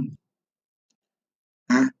ขึ้นบน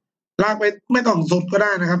นะลากไปไม่ต้องสุดก็ไ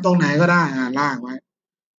ด้นะครับตรงไหนก็ได้ลากไว้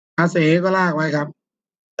เสก็ลากไว้ครับ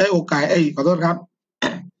อกไก่ขอโทษครับ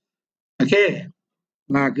โอเค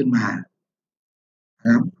ลากขึ้นมาค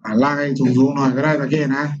รับลากให้สูงๆหน่อยก็ได้ตะเข้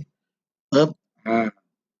นะปึ๊บอ่า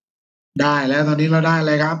ได้แล้วตอนนี้เราได้เ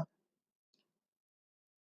ลยครับ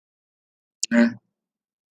นะ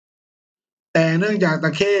แต่เนื่องจากตะ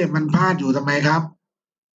เข้มันพาดอยู่ทำไมครับ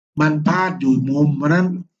มันพาดอยู่มุมเพราะนั้น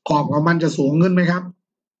ขอบของมันจะสูงขึ้นไหมครับ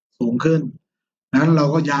สูงขึ้นนั้นเรา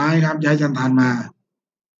ก็ย้ายครับย้ายจันทานมา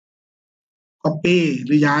copy ห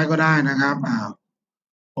รือย้ายก็ได้นะครับ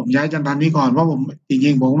ผมย้ายจันทันนี้ก่อนเพราะผมจ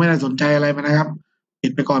ริงๆผมไม่ได้สนใจอะไรมันนะครับปิ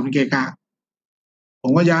ดไปก่อนเป็นเกะกะผ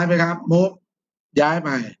มก็ย้ายไปครับมูฟย้ายไป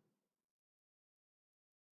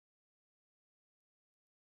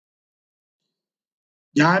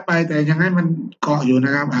ย้ายไปแต่ยังให้มันเกาะอยู่น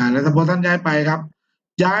ะครับแล้วสมมติท่านย้ายไปครับ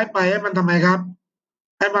ย้ายไปให้มันทำไมครับ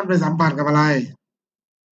ให้มันไปสัมผัสกับอะไร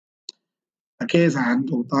ตะเข้สาร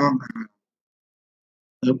ถูกต้อง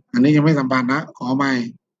อันนี้ยังไม่สัมผัสนะขอใหม่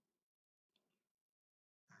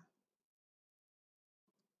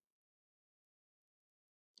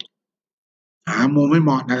หามุมไม่เห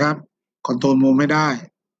มาะนะครับคอนโทรลมุมไม่ได้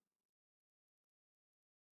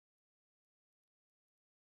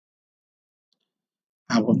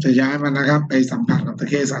ผมจะย้ายมันนะครับไปสัมผัสกับตะ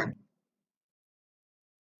เข้สัน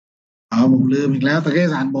ผมลืมอีกแล้วตะเข้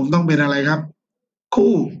สันผมต้องเป็นอะไรครับ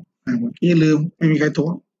คู่เมื่อกี้ลืมไม่มีใครทว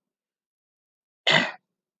ง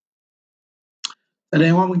แสด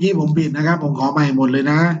งว่าเมื่อกี้ผมผิดนะครับผมขอใหม่หมดเลย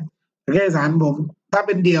นะตะเข้สันผมถ้าเ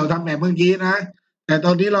ป็นเดี่ยวทำแบบเมื่อกี้นะแต่ต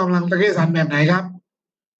อนนี้เรากำลังตะเข้สันแบบไหนครับ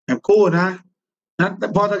แบบคู่นะนั้น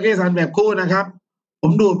พอตะเข้สันแบบคู่นะครับผ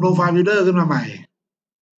มดูดโปรไฟล์บิลเดอร์ขึ้นมาใหม่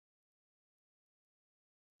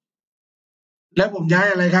แล้วผมย้าย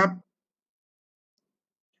อะไรครับ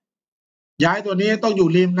ย้ายตัวนี้ต้องอยู่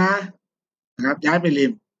ริมนะครับย้ายไปริ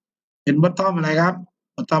มเป็นบอททอมอะไรครับ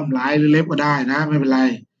บอททอมไลน์หรือเล็บก็ได้นะไม่เป็นไร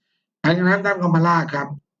หลังจากนั้นท่านก็มาลากครับ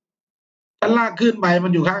ท่านลากขึ้นไปมั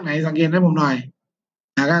นอยู่ข้างไหนสังเกตให้ผมหน่อย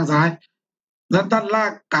ข้างซ้ายแล้วท่านลา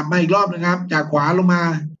กกลับมาอีกรอบนึงครับจากขวาลงมา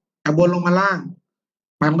จากบนลงมาล่าง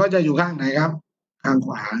มันก็จะอยู่ข้างไหนครับข้างข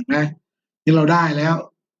วานะที่เราได้แล้ว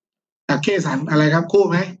จากเคสันอะไรครับคู่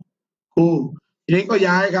ไหมคู่ทีนี้ก็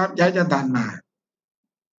ย้ายครับย้ายจันทันมา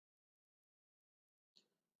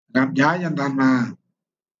นะครับย้ายจันทันมา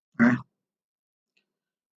นะ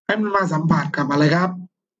ให้มันมาสัมผัสกับอะไรครับ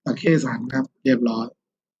ตะเคสันครับเรียบร้อย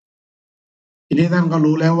ทีนี้ท่านก็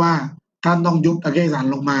รู้แล้วว่าท่านต้องยุบตะเคสัน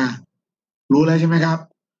ลงมารู้แล้วใช่ไหมครับ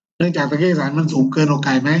เนื่องจากตะเคสันมันสูงเกินอกไ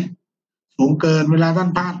ก่ไหมสูงเกินเวลาท่าน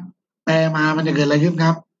พลาดแปรมามันจะเกิดอะไรขึ้นค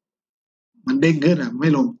รับมันเด้งขึ้นไม่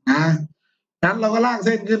ลงนะนั้นเราก็ลากเ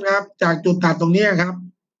ส้นขึ้นครับจากจุดตัดตรงนี้ครับ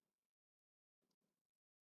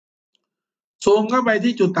ซูมเข้าไป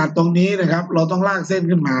ที่จุดตัดตรงนี้นะครับเราต้องลากเส้น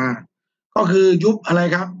ขึ้นมาก็คือยุบอะไร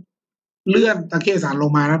ครับเลื่อนตะเข้สันล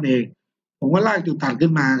งมานั่นเองผมก็ลากจุดตัดขึ้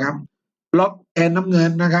นมาครับล็อกแกนน้ำเงิ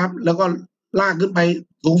นนะครับแล้วก็ลากขึ้นไป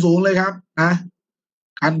สูงเลยครับนะ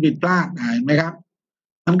การบิดพลาดเห็นไหมครับ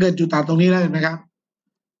มันเกิดจุดตัดตรงนี้แล้วเห็นไหมครับ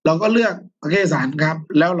เราก็เลือกตะเข้สันครับ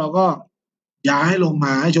แล้วเราก็ย้ายให้ลงม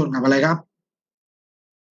าให้ชนกับอะไรครับ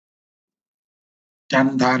จัน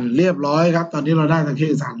ทันเรียบร้อยครับตอนนี้เราได้ตะเข้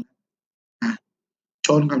สันช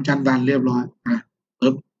นกับจันทันเรียบร้อย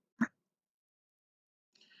ปึ๊บ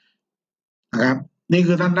นะครับนี่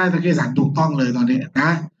คือท่านได้ตะกี้สันถูกต้องเลยตอนนี้น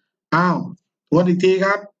ะอ้าวทวนอีกทีค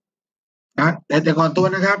รับนะแต่ก่อนตัว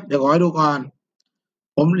นะครับเดี๋ยวขอให้ดูก่อน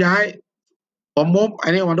ผมย้ายผมมุฟอั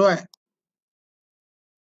นนี้มาด้วย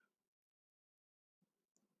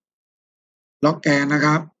ล็อกแกนนะค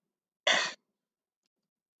รับ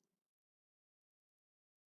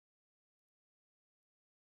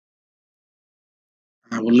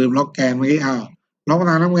ผมลืมล็อกแกนเมื่อกี้ล็อก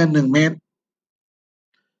ทางน้ำเงิน1 เมตร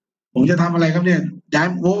ผมจะทำอะไรครับเนี่ยย้าย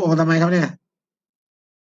มุฟออกมาทำไมครับเนี่ย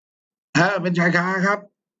เป็นชายคาครับ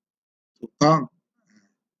ถูกต้อง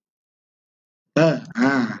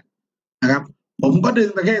นะครับผมก็ดึง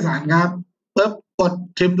ตะเข้สันครับปึ๊บกด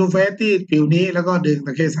ทริมทูเฟสที่ผิวนี้แล้วก็ดึงต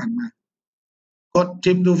ะเข้สันมากดท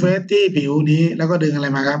ริมทูเฟสที่ผิวนี้แล้วก็ดึงอะไร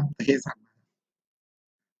มาครับตะเข้สัน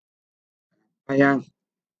มายัง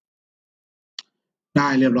ได้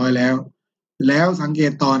เรียบร้อยแล้วแล้วสังเก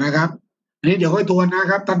ตต่อนะครับอันนี้เดี๋ยวค่อยทวนน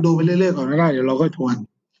ะครับท่านดูไปเรื่อยๆก่อนก็ได้เดี๋ยวเราค่อยทวน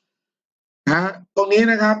ตรงนี้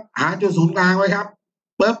นะครับหาจุดศูนย์กลางไว้ครับ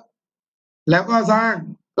ปึ๊บแล้วก็สร้าง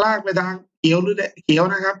ลากไปทางเขียวหรือเขียว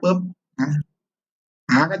นะครับปึ๊บนะ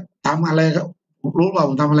หาก็ทำอะไรครับผมรู้เปล่า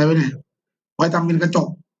ผมทำอะไรไว้เนี่ยไว้ทำเป็นกระจก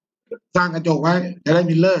สร้างกระจกไว้จะได้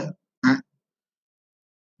มิลเลอร์นะ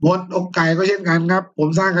บนอกไก่ก็เช่นกันครับผม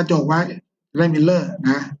สร้างกระจกไว้จะได้มิลเลอร์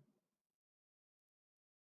นะ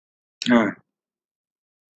อ่า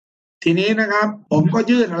ทีนี้นะครับผมก็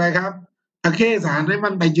ยืดอะไรครับตะเข้สารให้มั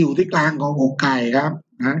นไปอยู่ที่กลางของอกไก่ครับ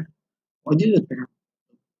นะก็ยืดนะครับ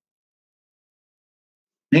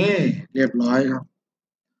นี่เรียบร้อยครับ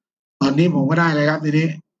ตอนนี้ผมก็ได้เลยครับทีนี้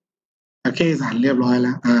ตะเข้สารเรียบร้อยแ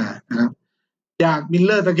ล้วนะครับจากมิลเ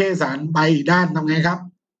ลอร์ตะเข้สารไปอีกด้านทำไงครับ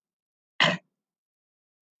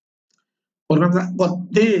กด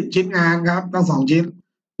ที่ชิ้นงานครับทั้ง2 ชิ้น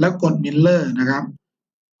แล้วกดมิลเลอร์นะครับ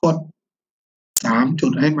กด3 จุ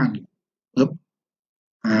ดให้มันปึ๊บ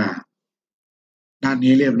อ่าด้าน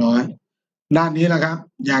นี้เรียบร้อยด้านนี้แหละครับ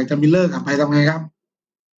อยากจะมิลเลอร์กลับไปทำไงครับ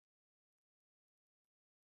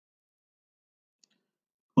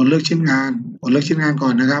กดเลือกชิ้นงานกดเลือกชิ้นงานก่อ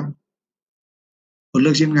นนะครับกดเลื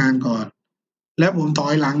อกชิ้นงานก่อนแล้วผมถอ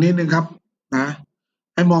ยหลังนิดนึงครับนะ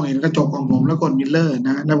ให้มองเห็นกระจกของผมแล้วกดมิลเลอร์น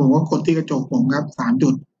ะแล้วผมก็กดที่กระจกผมครับ3 จุ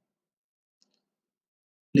ด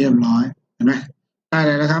เรียบร้อยเห็นไหมได้เ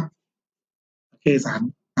ลยนะครับโอเคสาม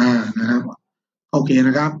นะครับโอเคน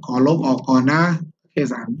ะครับขอลบออกก่อนนะโอเค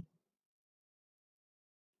สาม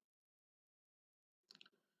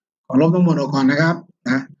ขอลบทั้งหมดออกก่อนนะครับ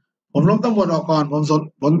นะผมลบทั้งหมดออกก่อน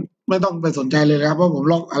ผม ไม่ต้องไปสนใจเลยครับเพราะผม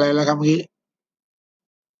ล็อกอะไรแล้วครับเมื่อกี้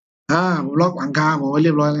ผมล็อกหลังคาผมไว้เ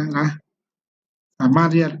รียบร้อยแล้วนะสามารถ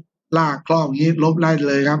ที่จะลากครอบอย่างนี้ลบได้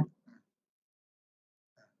เลยครับ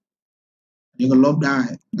นี่ก็ลบได้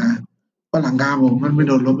นะเพราะหลังคาผมมันไม่โ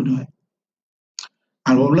ดนลบไปด้วย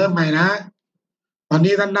ผมเริ่มใหม่นะตอน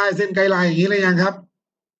นี้ท่านได้เส้นไกด์ไลน์อย่างนี้เลยยังครับ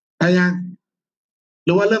ได้ยังห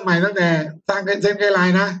รือว่าเริ่มใหม่ตั้งแต่สร้างเส้นไกด์ไล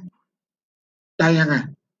น์นะได้ยัง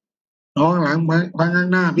น้องหลังข้าง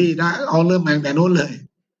หน้าพี่ได้เอาเริ่มใหม่ตั้งแต่นู้นเลย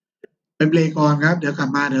เป็นเบรกก่อนครับเดี๋ยวกลับ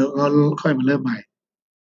มาเดี๋ยวเราค่อยมาเริ่มใหม่